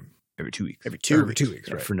free game. Every 2 weeks. Every two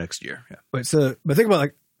weeks, right? For next year. Yeah. But think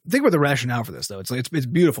about the rationale for this though. It's like it's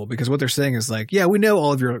beautiful because what they're saying is like, yeah, we know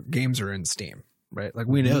all of your games are in Steam, right? Like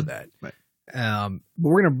we know that. Right. But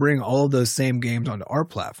we're going to bring all of those same games onto our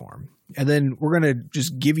platform. And then we're going to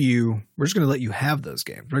just going to let you have those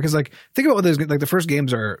games. Right? Because like, think about what those, like the first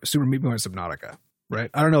games are Super Meat Boy and Subnautica, right?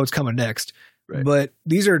 I don't know what's coming next, but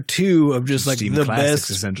these are two of just like Steam the classics, best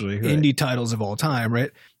essentially indie titles of all time,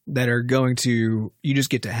 right? That are going to, you just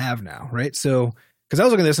get to have now, right? So, because I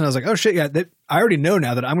was looking at this and I was like, oh shit, yeah, I already know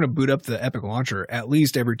now that I'm going to boot up the Epic launcher at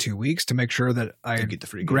least every 2 weeks to make sure that I get the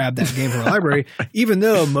free grab that game from the library, even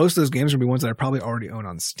though most of those games are going to be ones that I probably already own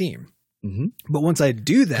on Steam. Mm-hmm. But once I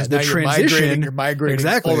do that, the transition, you're migrating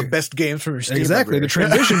exactly all the best games from your Steam exactly. library. The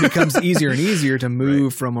transition becomes easier and easier to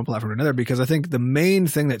move from one platform to another, because I think the main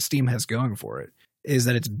thing that Steam has going for it is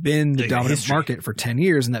that it's been the dominant market for 10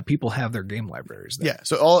 years and that people have their game libraries there. Yeah.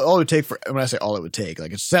 So all it would take when I say all it would take,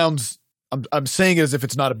 like it sounds I'm saying it as if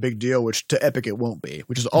it's not a big deal, which to Epic it won't be.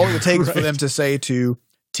 Which is all it takes for them to say to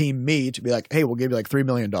Team Meat to be like, hey, we'll give you like $3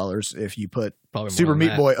 million if you put Super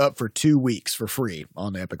Meat Boy up for 2 weeks for free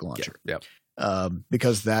on the Epic launcher. Yep.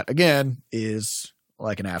 Because that again is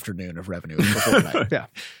like an afternoon of revenue for Fortnite. Yeah.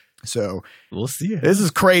 So we'll see. This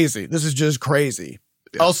is crazy. This is just crazy.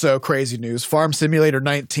 Yeah. Also, crazy news. Farm Simulator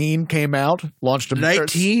 19 came out, launched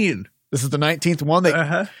 19. This is the 19th one.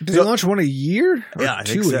 Does they launch one a year? Or yeah, I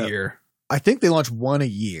two think so. a year. I think they launch one a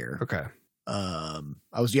year. Okay.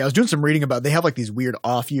 I was doing some reading about. They have like these weird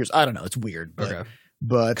off years. I don't know. It's weird. But, Okay.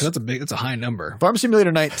 But that's a high number. Farm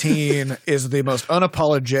Simulator 19 is the most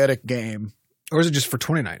unapologetic game. Or is it just for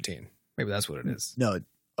 2019? Maybe that's what it is. No,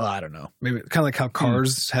 I don't know. Maybe kind of like how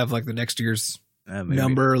cars have like the next year's Maybe.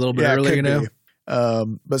 number a little bit early, you know?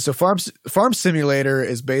 But so Farm Simulator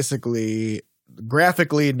is basically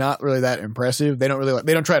graphically not really that impressive. They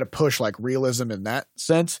don't try to push like realism in that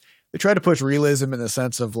sense. They try to push realism in the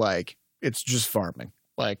sense of like it's just farming.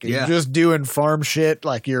 Like you're just doing farm shit.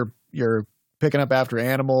 Like you're picking up after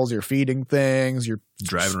animals, you're feeding things, you're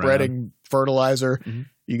spreading fertilizer. Mm-hmm.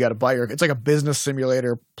 You got to buy it's like a business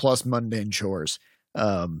simulator plus mundane chores.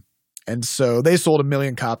 And so they sold 1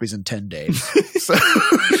 million copies in 10 days. So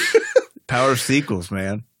power of sequels,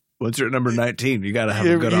 man. Once you're at number 19, you got to have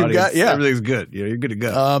a good audience. Everything's good. You're good to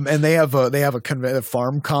go. And they have a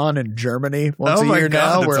FarmCon in Germany once a year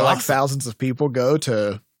now, where like thousands of people go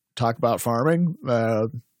to talk about farming. How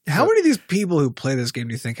many of these people who play this game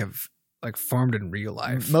do you think have like farmed in real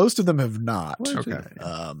life? Most of them have not. Okay.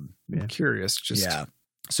 I'm curious.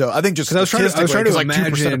 So I think just I was trying to like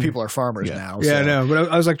imagine 2% of people are farmers now. Yeah, no,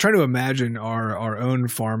 but I was like trying to imagine our own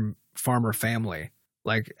farmer family.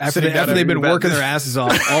 Like after they've been working their asses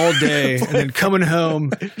off all day and then coming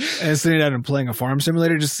home and sitting down and playing a farm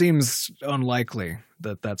simulator just seems unlikely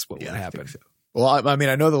that that's what would happen. So. Well, I mean,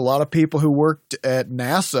 I know that a lot of people who worked at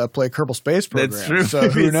NASA play Kerbal Space Program. That's true. So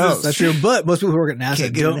who knows? That's true. But most people who work at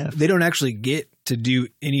NASA don't actually get to do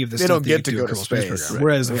any of the stuff. They don't get to go to space. Program. Right.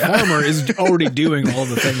 Whereas a farmer is already doing all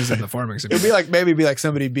the things in the farming simulator. It'd be like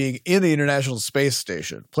somebody being in the International Space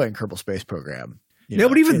Station playing Kerbal Space Program.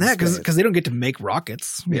 But even that, because they don't get to make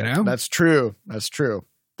rockets. You know, that's true. That's true.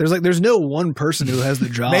 There's no one person who has the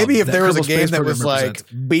job. Maybe if there was a game that was like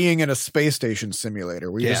being in a space station simulator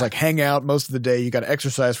where you just like hang out most of the day, you got to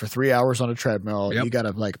exercise for 3 hours on a treadmill, you got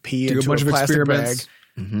to like pee into a bunch of plastic bag,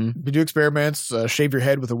 do experiments, shave your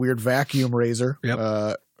head with a weird vacuum razor,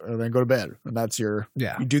 and then go to bed. And that's you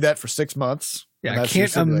do that for 6 months. Yeah, I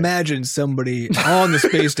can't imagine somebody on the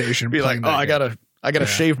space station be like, I gotta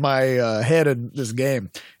shave my head in this game.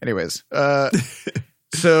 Anyways,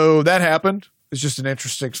 so that happened. It's just an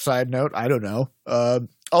interesting side note. I don't know.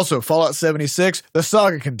 Also, Fallout 76, the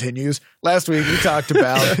saga continues. Last week we talked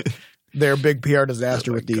about their big PR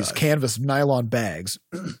disaster with these canvas nylon bags.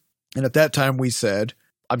 And at that time we said,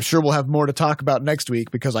 I'm sure we'll have more to talk about next week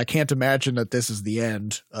because I can't imagine that this is the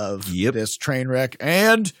end of this train wreck.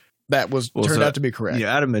 And that turned out to be correct.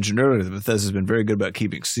 Yeah, Adam mentioned earlier that Bethesda's been very good about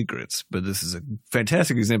keeping secrets, but this is a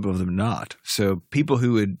fantastic example of them not. So people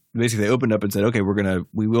who would basically opened up and said, "Okay,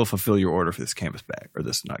 we will fulfill your order for this canvas bag or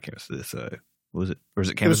this not canvas this what was it or is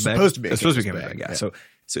it canvas bag? Supposed to be. It's supposed to be canvas bag. Yeah. So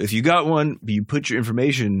if you got one, you put your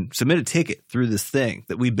information, submit a ticket through this thing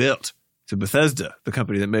that we built. So Bethesda, the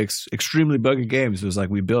company that makes extremely buggy games, was like,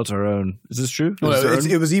 we built our own. Is this true?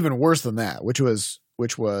 It was even worse than that, which was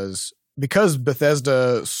because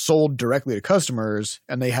Bethesda sold directly to customers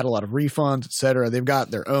and they had a lot of refunds, et cetera. They've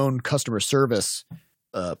got their own customer service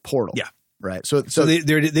portal. Yeah. Right. So they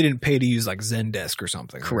didn't pay to use like Zendesk or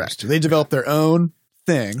something. Correct. They developed their own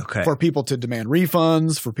thing for people to demand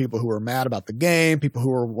refunds, for people who are mad about the game, people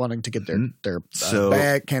who are wanting to get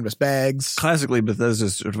their canvas bags. Classically,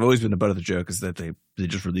 Bethesda's sort of always been the butt of the joke is that they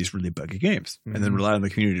just release really buggy games and then rely on the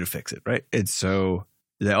community to fix it. Right. And so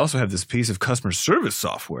they also have this piece of customer service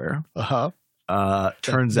software. Turns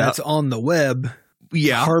out that's on the web.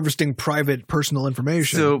 Yeah. Harvesting private personal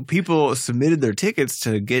information. So people submitted their tickets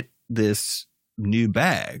to get this new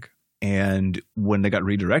bag. And when they got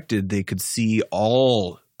redirected, they could see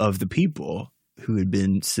all of the people who had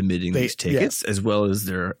been submitting these tickets, as well as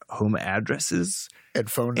their home addresses and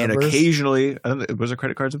phone numbers. And occasionally, was there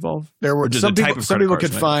credit cards involved? There were some people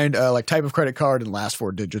could find like type of credit card and last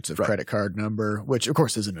 4 digits of credit card number, which of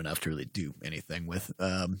course isn't enough to really do anything with.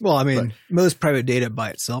 Well, I mean, most private data by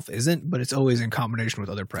itself isn't, but it's always in combination with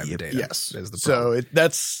other private data. Yes, is the problem.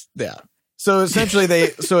 So essentially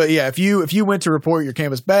if you went to report your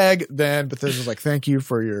canvas bag, then Bethesda's like, thank you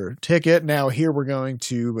for your ticket. Now here we're going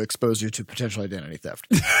to expose you to potential identity theft.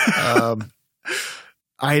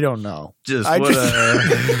 I don't know.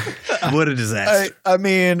 What a disaster. I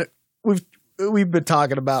mean, we've we've been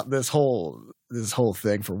talking about this whole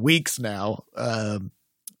thing for weeks now.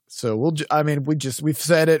 So we've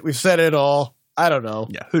said it all. I don't know.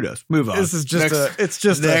 Yeah, who knows? Move on. This is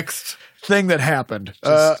just next a thing that happened.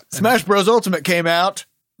 Smash Bros. Ultimate came out.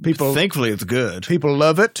 People, thankfully, it's good. People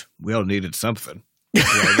love it. We all needed something.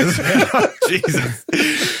 Jesus.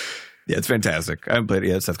 Yeah, it's fantastic. I haven't played it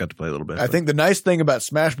yet. Seth got to play a little bit. I think the nice thing about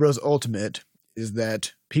Smash Bros. Ultimate is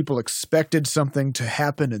that people expected something to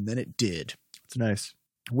happen and then it did. It's nice.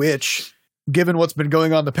 Which, given what's been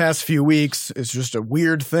going on the past few weeks, is just a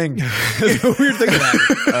weird thing. It's a weird thing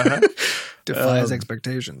that happened. Defies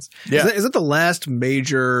expectations. Yeah. Is it the last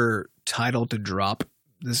major title to drop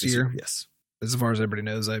this year? Yes. As far as everybody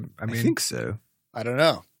knows, I mean, I think so. I don't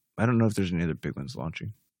know. I don't know if there's any other big ones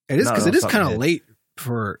launching. It is because it is kind of late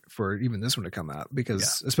late for even this one to come out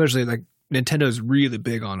because especially like Nintendo's really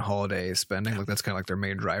big on holiday spending. Like that's kind of like their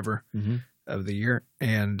main driver of the year.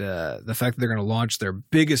 And the fact that they're going to launch their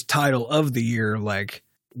biggest title of the year, like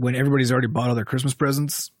when everybody's already bought all their Christmas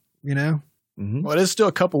presents, you know? Mm-hmm. Well, it is still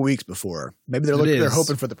a couple weeks before. Maybe they're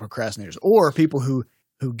hoping for the procrastinators or people who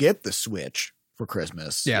get the Switch for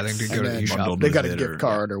Christmas. Yeah, they can go to the eShop. They got a gift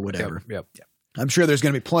card or whatever. Yep. I'm sure there's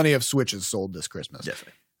going to be plenty of Switches sold this Christmas.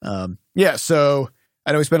 Definitely. So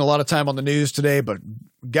I know we spent a lot of time on the news today, but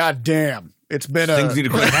goddamn, it's been things need to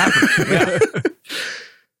quit happening.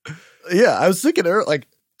 Yeah, I was thinking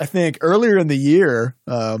I think earlier in the year,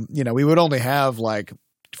 we would only have like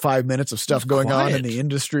 5 minutes of stuff going on in the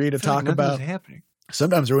industry to talk about. Happening.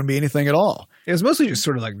 Sometimes there wouldn't be anything at all. It was mostly just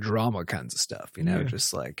sort of like drama kinds of stuff,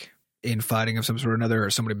 just like infighting of some sort or another, or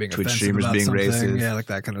somebody being Twitch offensive streamers about being something. racist. Yeah, like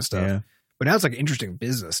that kind of stuff. Yeah. But now it's like interesting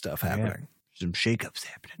business stuff happening. Some shakeups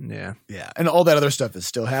happening. Yeah. Yeah, and all that other stuff is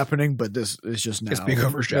still happening, but this is just now. It's being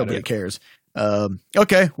overshadowed. Nobody cares.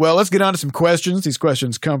 Okay, well, let's get on to some questions. These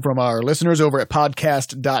questions come from our listeners over at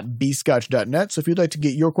podcast.bscotch.net. So if you'd like to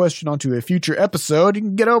get your question onto a future episode, you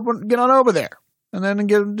can get on over there and then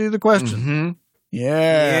do the question. Mm-hmm.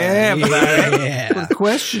 Yeah. Put a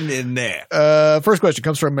question in there. First question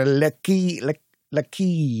comes from Lekiy.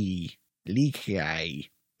 Lekiy.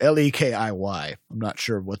 I'm not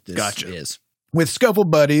sure what this is. With Scuffle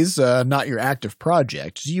Buddies, not your active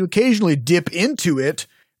project, you occasionally dip into it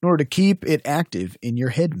in order to keep it active in your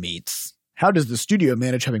head meets. How does the studio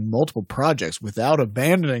manage having multiple projects without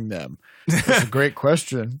abandoning them? That's a great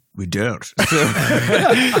question. We don't.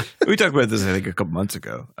 We talked about this, I think, a couple months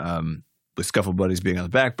ago. With Scuffle Buddies being on the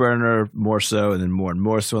back burner more so, and then more and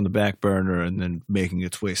more so on the back burner, and then making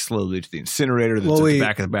its way slowly to the incinerator that's at the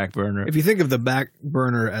back of the back burner. If you think of the back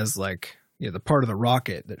burner as like the part of the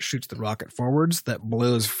rocket that shoots the rocket forwards, that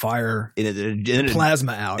blows fire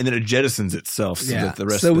plasma out, and then it jettisons itself. So that the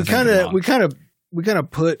rest. So of we kind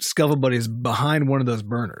of put Scuffle Buddies behind one of those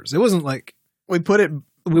burners. It wasn't like we put it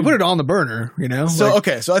on the burner, So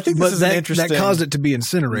so I think this is interesting. That caused it to be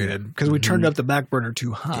incinerated because we turned up the back burner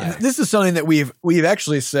too high. Yeah. This is something that we've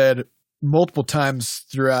actually said multiple times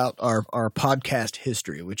throughout our podcast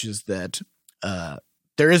history, which is that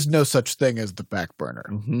there is no such thing as the back burner.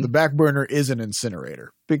 Mm-hmm. The back burner is an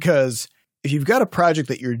incinerator, because if you've got a project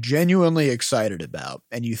that you're genuinely excited about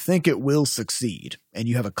and you think it will succeed and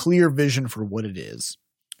you have a clear vision for what it is,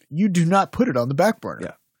 you do not put it on the back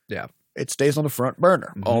burner. Yeah. It stays on the front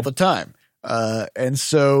burner all the time. And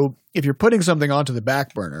so if you're putting something onto the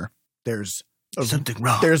back burner, there's something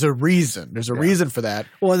wrong. There's a reason. There's a reason for that.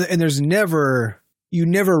 Well, and you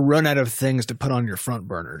never run out of things to put on your front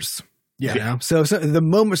burners. Yeah. So the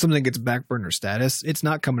moment something gets back burner status, it's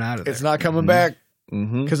not coming out of there. It's not coming back.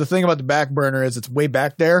 Because the thing about the back burner is it's way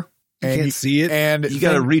back there. And you can't see it. And you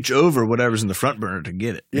got to reach over whatever's in the front burner to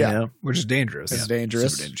get it. Yeah. Which is dangerous. It's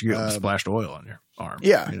dangerous. Super dangerous. You get splashed oil on your arm.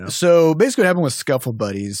 Yeah. So basically what happened with Scuffle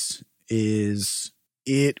Buddies is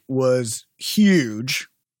it was huge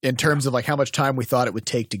in terms of like how much time we thought it would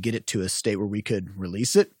take to get it to a state where we could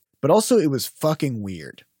release it. But also it was fucking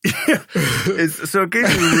weird. So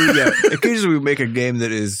occasionally we make a game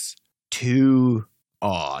that is too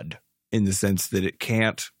odd in the sense that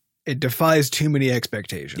it defies too many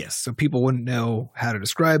expectations. Yes. So people wouldn't know how to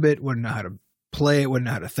describe it, wouldn't know how to play it, wouldn't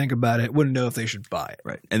know how to think about it, wouldn't know if they should buy it.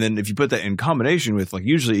 Right. And then if you put that in combination with, like,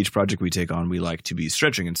 usually each project we take on, we like to be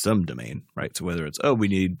stretching in some domain, right? So whether it's,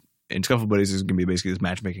 in Scuffle Buddies is going to be basically this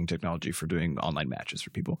matchmaking technology for doing online matches for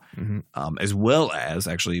people, as well as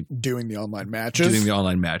actually doing the online matches,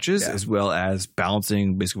 as well as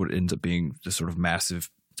balancing basically what ends up being this sort of massive,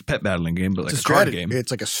 it's a pet battling game, but like a card game.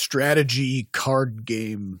 It's like a strategy card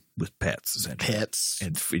game with pets, essentially.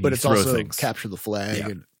 But it's also capture the flag. Yeah.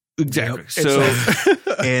 And exactly. So,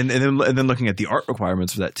 and then looking at the art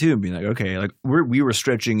requirements for that too, and being like, okay, like we were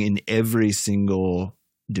stretching in every single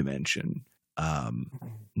dimension.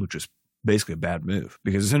 which was basically a bad move,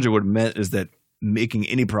 because essentially what it meant is that making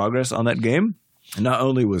any progress on that game not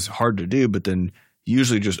only was hard to do, but then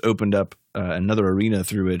usually just opened up another arena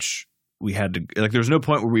through which we had to, like, there was no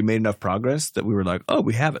point where we made enough progress that we were like, oh,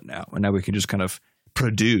 we have it now, and now we can just kind of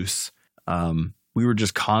produce. We were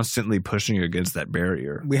just constantly pushing against that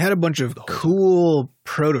barrier. We had a bunch of cool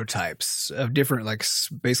prototypes of different, like,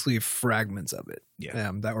 basically fragments of it.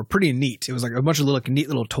 Yeah. That were pretty neat. It was like a bunch of little neat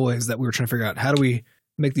little toys that we were trying to figure out, how do we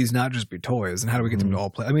make these not just be toys, and how do we get them to all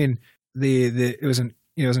play? I mean, it was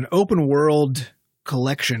an open world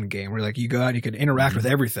collection game where, like, you go out and you could interact with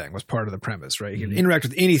everything was part of the premise, right? You could interact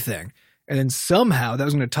with anything. And then somehow that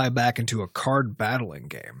was going to tie back into a card battling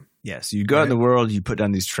game. Yeah, so you go out in the world, you put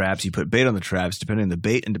down these traps, you put bait on the traps, depending on the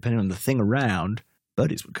bait and depending on the thing around,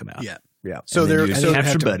 buddies would come out. Yeah. So then there, you so you have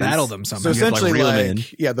have capture to buddies. battle them somehow. So You have to, essentially, reel 'em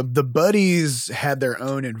in. the buddies had their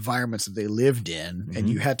own environments that they lived in, and Mhm.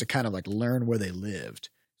 you had to kind of like learn where they lived.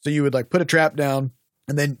 So you would like put a trap down,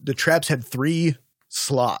 and then the traps had 3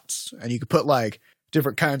 slots, and you could put like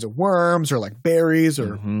different kinds of worms or like berries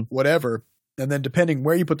or Mhm. whatever. And then depending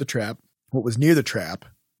where you put the trap, what was near the trap,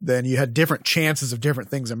 then you had different chances of different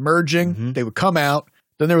things emerging. Mhm. They would come out.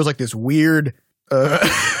 Then there was like this weird,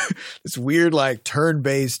 this weird like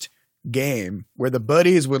turn-based game where the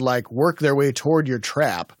buddies would like work their way toward your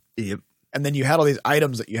trap. Yep. And then you had all these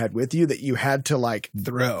items that you had with you that you had to like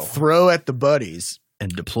throw at the buddies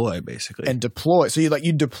And deploy, basically. and deploy. So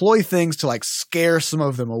you deploy things to like scare some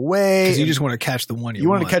of them away. Because you and just want to catch the one you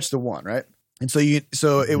wanted want. to catch the one, right? And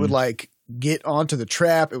so it would like get onto the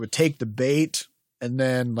trap, it would take the bait and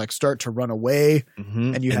then like start to run away.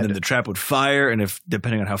 Mhm. and you and had then to- the trap would fire, and if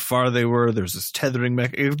depending on how far they were, there's this tethering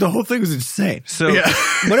mechanism. The whole thing was insane. So,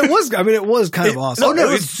 But it was kind of awesome. oh no,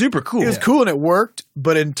 it was- it's super cool. It was cool and it worked,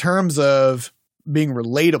 but in terms of being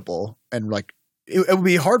relatable and like it would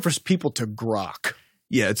be hard for people to grok.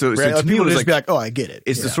 Yeah, so Right? to Like, me, people it was just like be like, "Oh, I get it."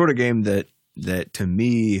 it's the sort of game that to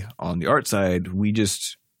me on the art side, we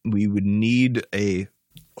would need a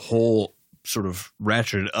whole sort of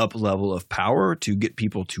ratcheted up level of power to get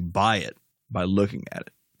people to buy it by looking at it,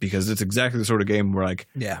 because it's exactly the sort of game where like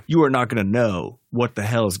Yeah. you are not going to know what the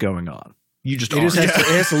hell is going on. You just It are. just has, it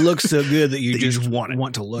has to look so good that you That you just just want it.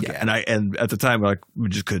 want to look Yeah, at. and at the time, like, we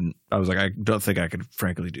just couldn't. I was like, I don't think I could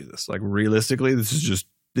frankly do this. Like, realistically, this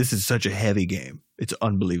is such a heavy game. It's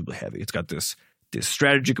unbelievably heavy. It's got this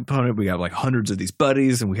strategy component. We got like hundreds of these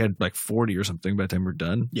buddies, and we had like 40 or something by the time we're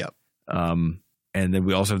done. Yep. And then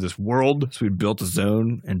we also have this world. So we built a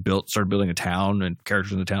zone and started building a town and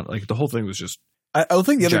characters in the town. Like, the whole thing was just I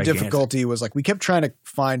think the other gigantic. difficulty was like we kept trying to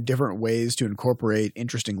find different ways to incorporate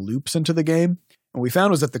interesting loops into the game. And we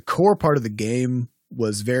found was that the core part of the game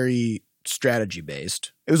was very strategy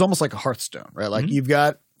based. It was almost like a Hearthstone, right? Like Mhm. you've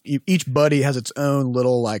got each buddy has its own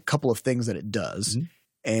little like couple of things that it does. Mhm.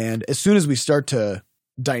 And as soon as we start to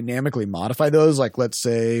dynamically modify those, like let's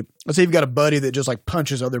say you've got a buddy that just like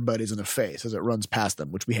punches other buddies in the face as it runs past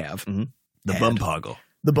them, which we have. the And- bum poggle.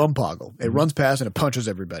 The bum poggle. It Mhm. runs past and it punches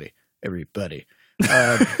everybody.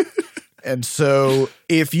 And so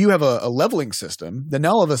if you have a leveling system, then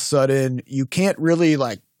all of a sudden you can't really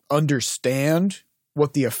like understand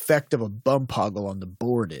what the effect of a bum poggle on the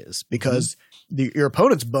board is, because your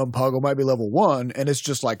opponent's bum poggle might be level 1 and it's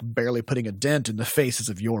just like barely putting a dent in the faces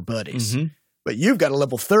of your buddies. Mhm. But you've got a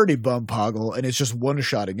level 30 bum poggle and it's just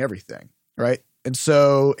one-shotting everything, right? And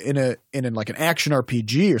so in like an action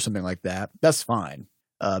RPG or something like that, that's fine.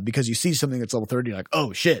 Because you see something that's level 30, you're like,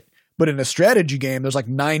 oh shit. But in a strategy game, there's like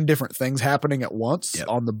 9 different things happening at once Yep.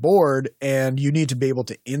 on the board, and you need to be able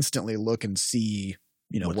to instantly look and see,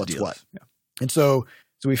 What the what's deal what. is. Yeah. And so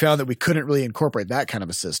we found that we couldn't really incorporate that kind of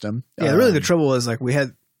a system. Yeah, really the trouble was like we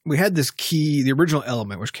had this key, the original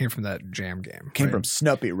element, which came from that Jam game. came right? from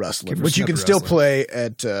Snuppy Rustling, Came from which you can Snuppy still Rustling. play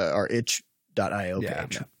at our itch.io Yeah,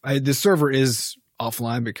 page. the server is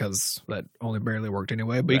offline because that only barely worked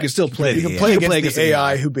anyway. But you Right. can still play. You can Yeah. play you can against the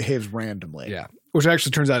AI who behaves randomly. Yeah, which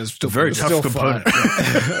actually turns out is still Very it's tough still component.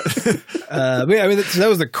 fun. But yeah, I mean, so that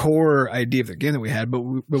was the core idea of the game that we had. But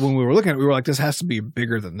when we were looking at it, we were like, this has to be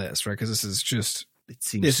bigger than this, right? Because this is just It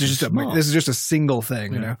seems this is small. just a single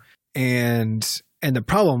thing, you Yeah. know. And the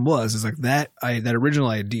problem is like that original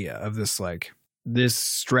idea of this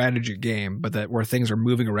strategy game, but that where things are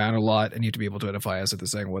moving around a lot and you have to be able to identify as if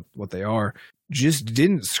saying what they are, just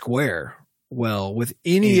didn't square well with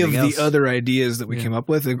any Anything of else. the other ideas that we Yeah. came up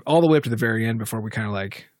with, all the way up to the very end before we kind of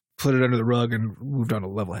like put it under the rug and moved on to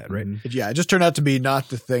Levelhead, right? Mhm. But yeah, it just turned out to be not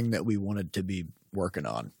the thing that we wanted to be working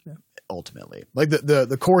on ultimately. Like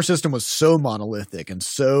the core system was so monolithic and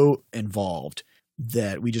so involved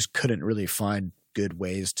that we just couldn't really find good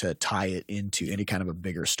ways to tie it into any kind of a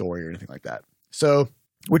bigger story or anything like that. So,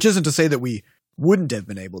 which isn't to say that we wouldn't have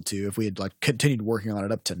been able to if we had like continued working on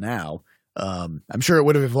it up to now. I'm sure it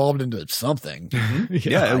would have evolved into something.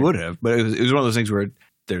 Yeah, it would have. But it was one of those things where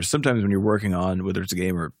there's sometimes when you're working on, whether it's a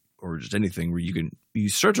game or just anything, where you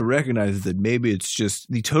start to recognize that maybe it's just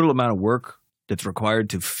the total amount of work that's required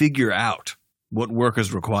to figure out what work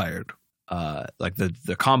is required. Like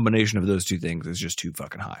the combination of those two things is just too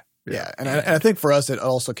fucking high. Yeah. And I think for us, it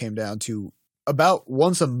also came down to about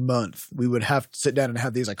once a month, we would have to sit down and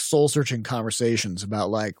have these like soul searching conversations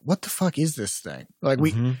about like, what the fuck is this thing? Like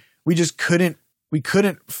we just couldn't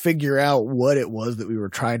figure out what it was that we were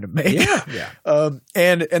trying to make. Yeah.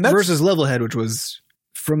 And that's versus Levelhead, which was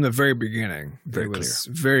from the very beginning.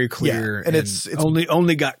 Very clear. Yeah. And it's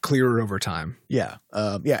only got clearer over time. Yeah.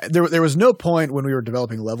 There was no point when we were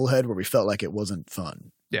developing Levelhead where we felt like it wasn't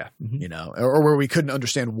fun. Yeah. You know, or where we couldn't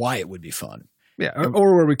understand why it would be fun. Yeah.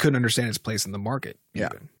 Or where we couldn't understand its place in the market. Yeah.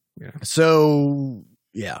 Even. Yeah. So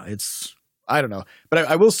yeah, I don't know, but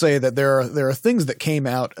I will say that there are things that came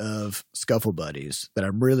out of Scuffle Buddies that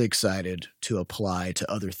I'm really excited to apply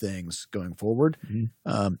to other things going forward,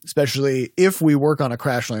 especially if we work on a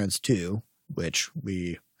Crashlands 2, which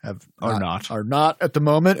we are not at the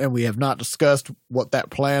moment, and we have not discussed what that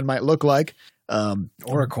plan might look like.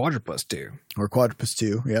 Or a Quadrupus 2. Or Quadrupus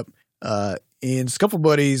 2, yep. In Scuffle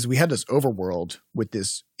Buddies, we had this overworld with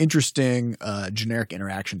this interesting generic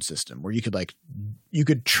interaction system where you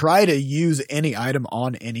could try to use any item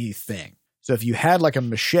on anything. So if you had like a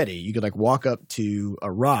machete, you could like walk up to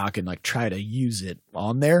a rock and like try to use it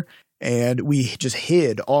on there. And we just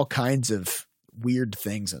hid all kinds of weird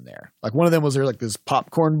things in there. Like one of them was there like this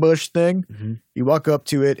popcorn bush thing. Mm-hmm. You walk up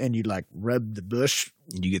to it and you like rub the bush.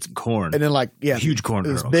 And you get some corn. And then like, yeah, huge corn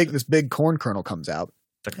kernel. This big corn kernel comes out.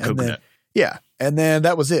 Like a coconut. Then, yeah. And then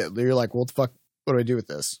that was it. You're like, well, what the fuck, what do I do with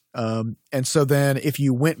this? And so then if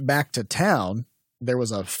you went back to town, there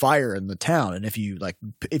was a fire in the town. And if you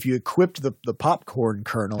equipped the popcorn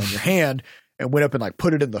kernel in your hand and went up and like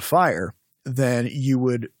put it in the fire, then you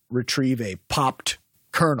would retrieve a popped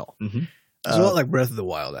kernel. Mm-hmm. It's a lot like Breath of the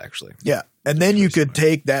Wild, actually. Yeah. And then you could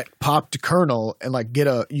take that popped kernel and like get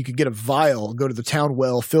a vial, go to the town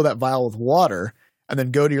well, fill that vial with water, and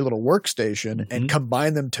then go to your little workstation and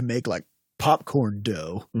combine them to make like popcorn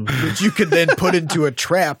dough, which you could then put into a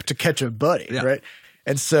trap to catch a buddy, right?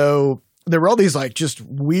 And so there were all these like just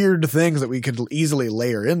weird things that we could easily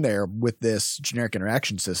layer in there with this generic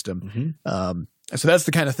interaction system. And so that's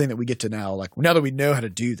the kind of thing that we get to now. Like now that we know how to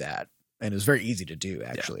do that, and it's very easy to do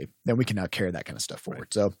actually, then we can now carry that kind of stuff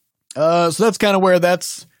forward. Right. So that's kind of where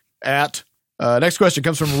that's at. Next question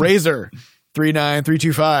comes from Razor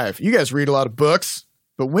 39325. You guys read a lot of books,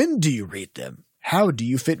 but when do you read them? How do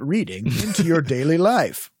you fit reading into your daily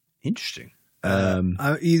life? Interesting.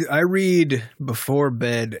 I read before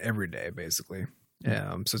bed every day, basically.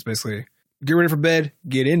 So it's basically get ready for bed,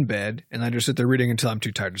 get in bed, and I just sit there reading until I'm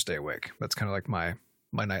too tired to stay awake. That's kind of like my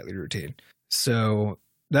nightly routine. So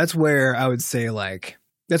that's where I would say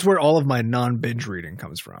that's where all of my non-binge reading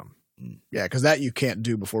comes from. Yeah, because that you can't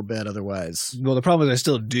do before bed otherwise. Well, the problem is I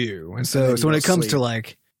still do. And so when it comes to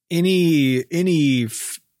like any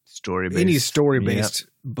story-based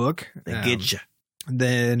book, they get you.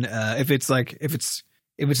 Then if it's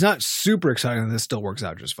not super exciting, then this still works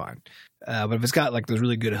out just fine. But if it's got like those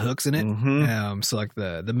really good hooks in it, so like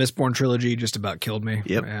the Mistborn trilogy just about killed me.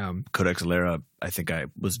 Yep. Codex Alera, I think I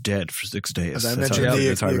was dead for 6 days. As I mentioned,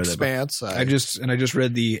 the Expanse. I just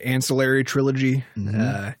read the Ancillary trilogy,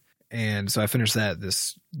 and so I finished that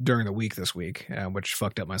during the week this week, which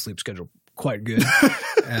fucked up my sleep schedule quite good.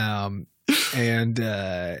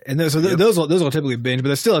 Those will typically binge,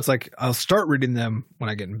 but it's like I'll start reading them when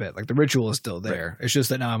I get in bed. Like the ritual is still there. Right. It's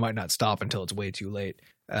just that now I might not stop until it's way too late.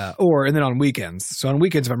 And then on weekends. So on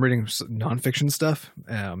weekends, if I'm reading nonfiction stuff,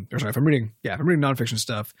 if I'm reading nonfiction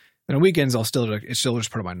stuff, then on weekends it's still just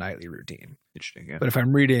part of my nightly routine. Interesting. Yeah. But if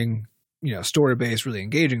I'm reading, story-based, really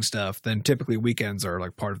engaging stuff, then typically weekends are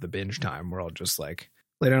like part of the binge time where I'll just like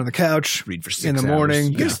lay down on the couch, read for 6 in the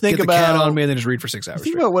morning, just think get about the cat on me, and then just read for 6 hours.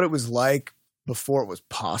 Think about what it was like before it was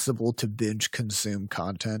possible to binge consume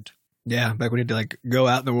content. Yeah, back when you had to like go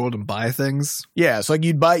out in the world and buy things. Yeah, it's like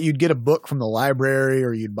you'd get a book from the library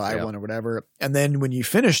or you'd buy one or whatever, and then when you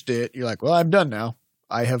finished it, you're like, well, I'm done now.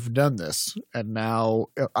 I have done this, and now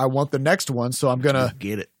I want the next one, so I'm gonna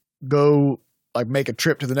get it. Go like make a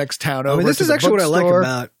trip to the next town over. This to is the actually what I bookstore.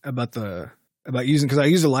 like about using, because I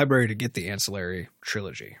use the library to get the Ancillary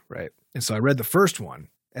trilogy, right? And so I read the first one,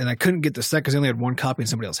 and I couldn't get the second because I only had one copy and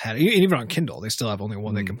somebody else had it. Even on Kindle, they still have only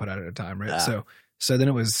one they can put out at a time, right? So then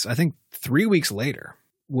it was, I think, 3 weeks later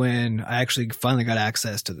when I actually finally got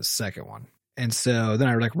access to the second one. And so then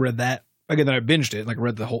I like read that again. Then I binged it, like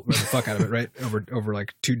read the fuck out of it, right, over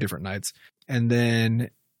like 2 different nights. And then,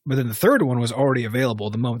 but then the third one was already available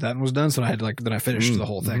the moment that one was done. So I had then I finished the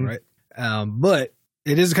whole thing, right? But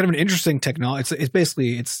it is kind of an interesting technology. It's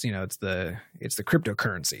basically it's the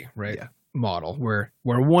cryptocurrency, right? Yeah. Model where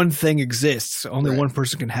one thing exists, only one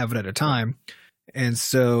person can have it at a time. And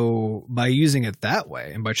so by using it that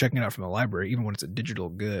way and by checking it out from the library, even when it's a digital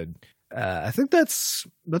good, I think that's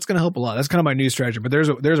going to help a lot. That's kind of my new strategy. But there's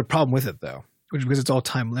a problem with it though, which because it's all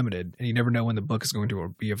time limited and you never know when the book is going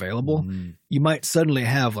to be available. You might suddenly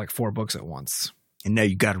have like 4 books at once. And now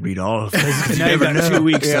you got to read all of them. And now you've got 2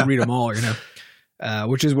 weeks to read them all,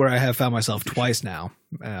 which is where I have found myself twice now.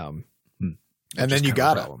 And then you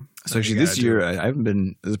got it. So actually this year, I haven't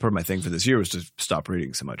been, this is part of my thing for this year was to stop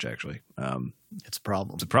reading so much actually. It's a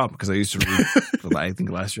problem. It's a problem because I used to read, I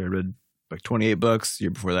think last year I read like 28 books. The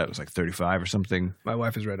year before that it was like 35 or something. My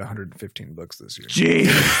wife has read 115 books this year.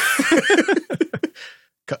 Jeez.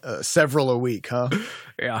 Several a week, huh?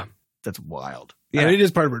 Yeah. That's wild. Yeah, and it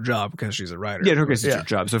is part of her job because she's a writer. Yeah, in her case, it's her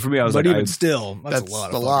job. So for me, I was but like, even still, that's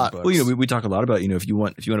a lot. Well, we talk a lot about if you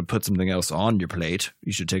want to put something else on your plate,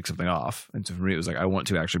 you should take something off. And so for me, it was like I want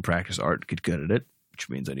to actually practice art, get good at it, which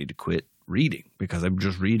means I need to quit reading because I'm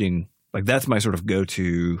just reading. Like that's my sort of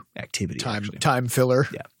go-to activity. Time filler.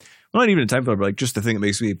 Yeah, well, not even a time filler, but like just the thing that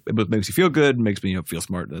makes me feel good, makes me feel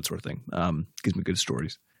smart, that sort of thing. Gives me good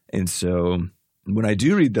stories. And so when I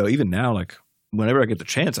do read, though, even now, like whenever I get the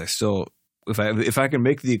chance, I still. If I can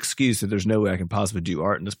make the excuse that there's no way I can possibly do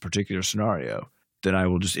art in this particular scenario, then I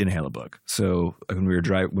will just inhale a book. So like when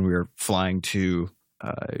we were flying to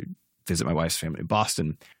visit my wife's family in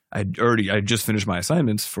Boston, I just finished my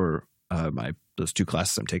assignments for those 2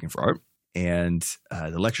 classes I'm taking for art, and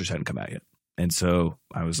the lectures hadn't come out yet. And so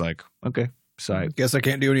I was like, okay, so I guess I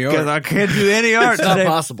can't do any art. I can't do any art. It's not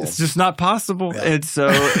possible. It's just not possible. Yeah.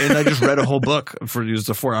 And I just read a whole book for it was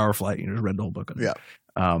a 4-hour flight. Just read the whole book. Yeah.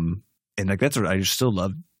 And like that's what I just still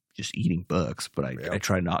love just eating books, but I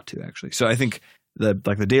try not to actually. So I think the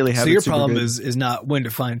daily habit. So your problem is not when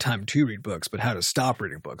to find time to read books, but how to stop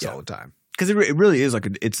reading books all the time. Because it really is like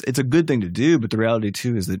it's a good thing to do, but the reality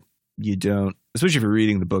too is that you don't, especially if you're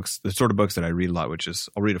reading the sort of books that I read a lot, which is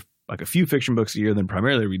I'll read a few fiction books a year, then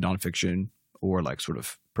primarily read nonfiction or like sort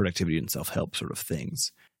of productivity and self-help sort of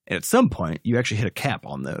things. And at some point, you actually hit a cap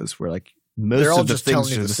on those where like most They're all of the just things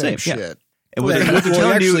telling you are the same shit. Yeah. And what they're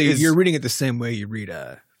telling you is you're reading it the same way you read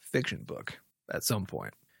a fiction book at some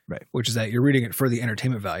point. Right. Which is that you're reading it for the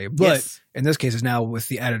entertainment value. But in this case, it's now with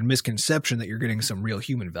the added misconception that you're getting some real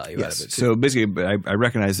human value out of it. Too. So basically, I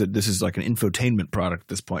recognize that this is like an infotainment product at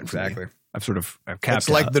this point. Exactly. I've capped It's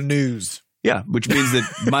like out. the news. Yeah, which means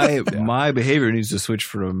that my behavior needs to switch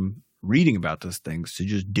from reading about those things to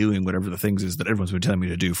just doing whatever the things is that everyone's been telling me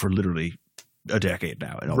to do for literally a decade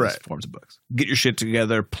now in all these forms of books. Get your shit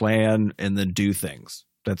together, plan, and then do things.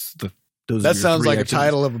 That sounds like a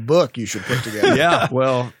title of a book you should put together. Yeah,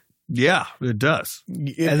 well, yeah, it does.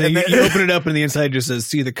 And then you open it up and the inside just says,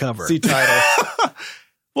 see the cover. See title.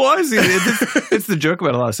 Well, honestly, it's the joke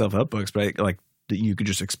about a lot of self-help books, but like you could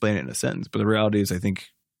just explain it in a sentence. But the reality is I think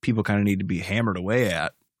people kind of need to be hammered away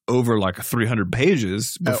at over like 300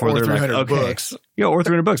 pages before they're like, okay. Books. Yeah, or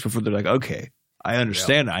 300 books before they're like, okay, I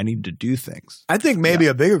understand. I need to do things. I think maybe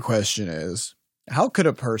a bigger question is, how could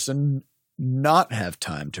a person not have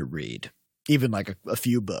time to read even like a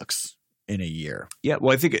few books in a year? Yeah,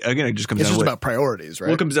 well, I think, again, it just comes down to about priorities, right?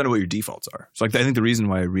 Well, it comes down to what your defaults are. So like, I think the reason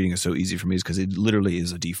why reading is so easy for me is because it literally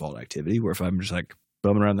is a default activity where if I'm just like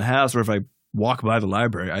bumming around the house or if I walk by the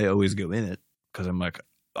library, I always go in it because I'm like,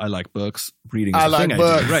 I like books. Reading is the thing I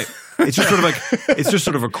do. Right. It's just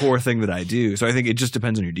sort of a core thing that I do. So I think it just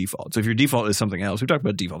depends on your default. So if your default is something else, we talk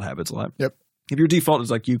about default habits a lot. Yep. If your default is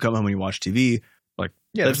like you come home and you watch TV, like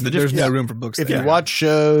that's the difference. There's no room for books. If you watch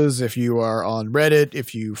shows, if you are on Reddit,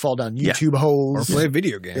 if you fall down YouTube holes, or play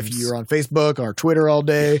video games, if you're on Facebook or Twitter all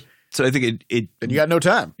day. So I think then you got no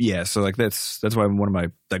time. Yeah. So like that's why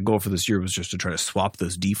that goal for this year was just to try to swap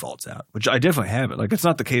those defaults out, which I definitely haven't. Like it's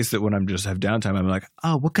not the case that when I'm just have downtime, I'm like,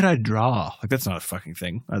 oh, what could I draw? Like that's not a fucking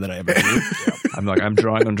thing that I ever do. I'm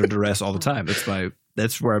drawing under duress all the time.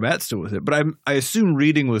 That's where I'm at still with it. But I assume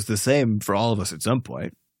reading was the same for all of us at some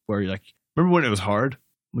point where you're like, remember when it was hard?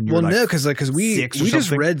 When you were no, because we just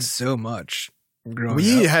read so much growing up.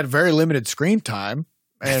 We had very limited screen time.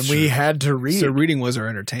 And we had to read. So reading was our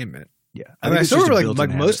entertainment. Yeah. I still remember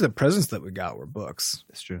like most of the presents that we got were books.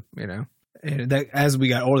 That's true. And that as we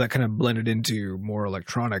got older, that kind of blended into more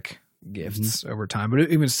electronic gifts over time.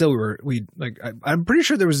 But even still, I'm pretty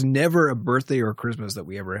sure there was never a birthday or Christmas that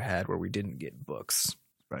we ever had where we didn't get books.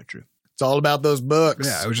 Right. True. It's all about those books.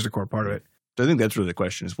 Yeah, it was just a core part of it. So I think that's really the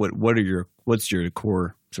question: is what's your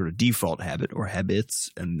core sort of default habit or habits,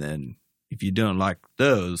 and then if you don't like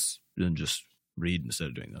those, then just read instead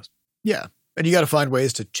of doing those. Yeah. And you got to find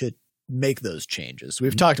ways to make those changes.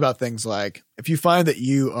 We've talked about things like if you find that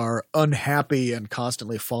you are unhappy and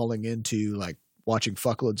constantly falling into like watching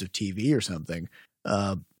fuckloads of TV or something,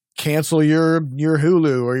 cancel your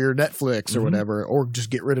Hulu or your Netflix or whatever, or just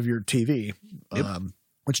get rid of your TV,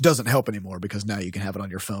 which doesn't help anymore because now you can have it on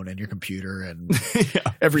your phone and your computer and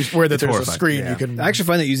everywhere that there's a screen. You can. I actually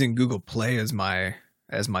find that using Google Play as my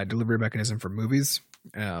delivery mechanism for movies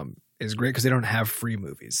is great because they don't have free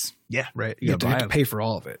movies. Yeah. Right. You have to pay for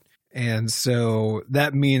all of it. And so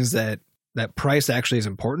that means that price actually is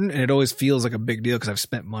important, and it always feels like a big deal because I've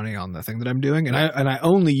spent money on the thing that I'm doing, and I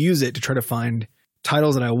only use it to try to find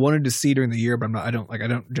titles that I wanted to see during the year, but I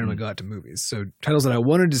don't generally go out to movies. So titles that I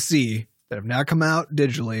wanted to see that have now come out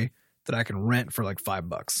digitally that I can rent for like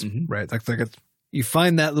 $5, right? Like you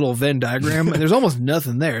find that little Venn diagram, and there's almost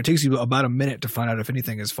nothing there. It takes you about a minute to find out if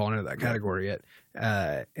anything has fallen into that category yet,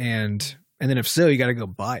 and then if so, you got to go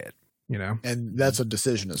buy it. You know, and that's a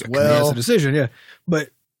decision as Yeah, well. it's a decision, yeah. But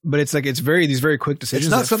it's like these very quick decisions.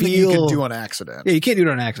 It's not something you can do on accident. Yeah, you can't do it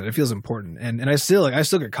on accident. It feels important, and I still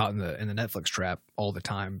get caught in the Netflix trap all the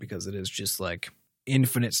time because it is just like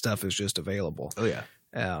infinite stuff is just available. Oh yeah.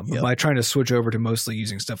 But by trying to switch over to mostly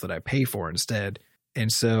using stuff that I pay for instead,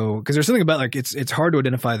 and so because there's something about like it's hard to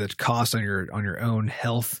identify the cost on your own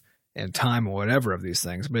health and time or whatever of these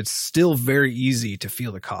things, but it's still very easy to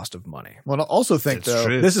feel the cost of money. Well, I also think That's though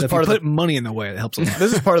true. this is So if part you of put money in the way, it helps a lot.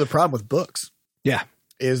 this is part of the problem with books. Yeah.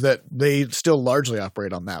 Is that they still largely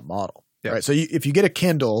operate on that model. Yeah. Right. So if you get a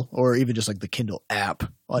Kindle or even just like the Kindle app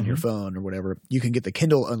on your phone or whatever, you can get the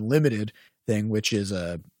Kindle Unlimited thing, which is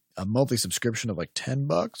a monthly subscription of like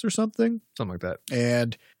 $10 or something. Something like that.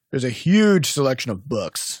 And there's a huge selection of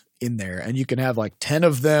books in there, and you can have like 10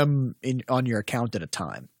 of them on your account at a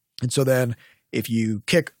time. And so then if you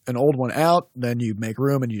kick an old one out, then you make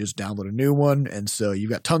room and you just download a new one. And so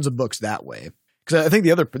you've got tons of books that way. Because I think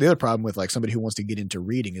the other problem with like somebody who wants to get into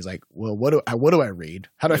reading is like, well, what do I read?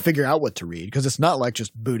 How do I figure out what to read? Because it's not like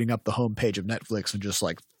just booting up the homepage of Netflix and just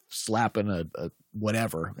like slapping a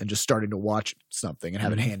whatever and just starting to watch something and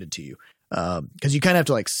have it handed to you. Because you kind of have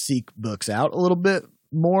to like seek books out a little bit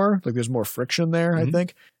more. Like there's more friction there, I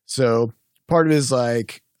think. So part of it is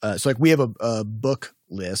like, so like we have a book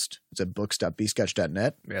list. It's at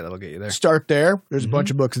books.bscotch.net. Yeah, that'll get you there. Start there. There's a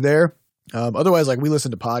bunch of books there. Otherwise, like we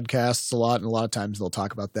listen to podcasts a lot, and a lot of times they'll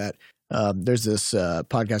talk about that. There's this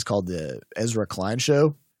podcast called the Ezra Klein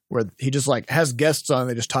Show where he just like has guests on.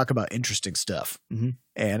 They just talk about interesting stuff.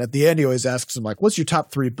 And at the end, he always asks them like, what's your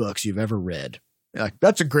top 3 books you've ever read? And like,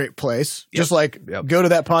 that's a great place. Just like go to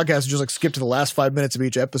that podcast and just like skip to the last 5 minutes of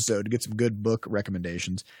each episode to get some good book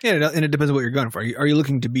recommendations. Yeah, and it depends on what you're going for. Are you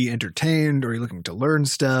looking to be entertained, or are you looking to learn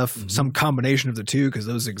stuff? Some combination of the two, because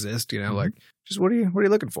those exist. You know, like just what are you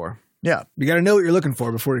looking for? Yeah, you got to know what you're looking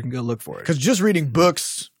for before you can go look for it. Because just reading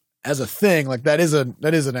books as a thing, like that is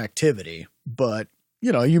an activity. But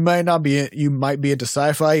you know, you might be into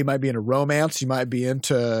sci-fi, you might be into romance, you might be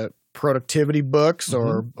into productivity books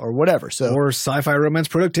or whatever. So or sci-fi romance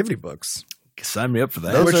productivity books. Sign me up for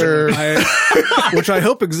that. Those which I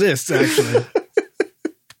hope exists actually.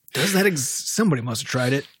 Does that somebody must have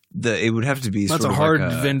tried it. It would have to be. That's sort a of hard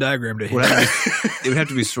like Venn diagram to hit. It would have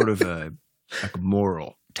to be sort of like a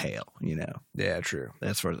moral tale, you know. Yeah, true.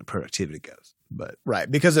 As far as the productivity goes, but right,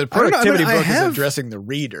 because a productivity book is addressing the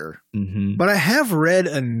reader. But I have read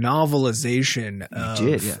a novelization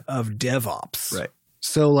of DevOps. Right.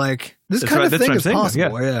 So like this kind of thing is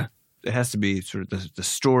possible. Yeah. It has to be sort of the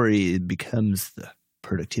story becomes the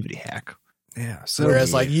productivity hack. Yeah. So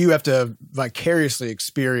whereas like you have to vicariously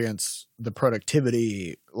experience the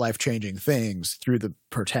productivity, life-changing things through the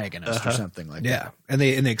protagonist or something like that. Yeah. And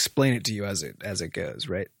they explain it to you as it goes,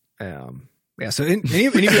 right? Yeah. So any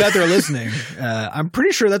of you out there listening, I'm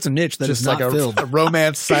pretty sure that's a niche that is not filled. A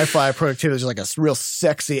romance sci-fi productivity is like a real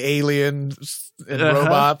sexy alien and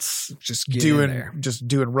robots just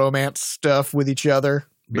doing romance stuff with each other.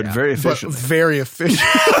 But very efficient. Very efficient.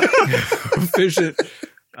 Efficient.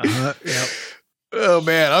 Yep. Oh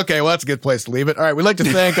man. Okay. Well, that's a good place to leave it. All right. We'd like to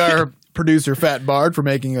thank our producer Fat Bard for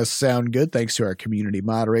making us sound good. Thanks to our community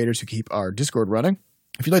moderators who keep our Discord running.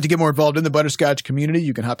 If you'd like to get more involved in the Butterscotch community,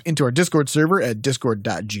 you can hop into our Discord server at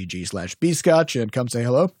discord.gg/bscotch and come say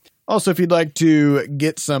hello. Also, if you'd like to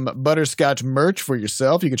get some Butterscotch merch for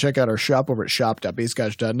yourself, you can check out our shop over at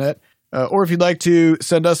shop.bscotch.net. Or if you'd like to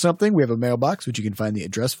send us something, we have a mailbox, which you can find the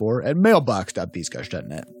address for at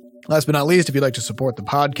mailbox.bscotch.net. Last but not least, if you'd like to support the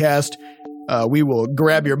podcast, we will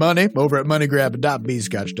grab your money over at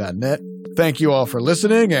moneygrab.bscotch.net. Thank you all for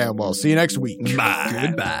listening, and we'll see you next week. Bye.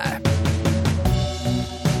 Goodbye.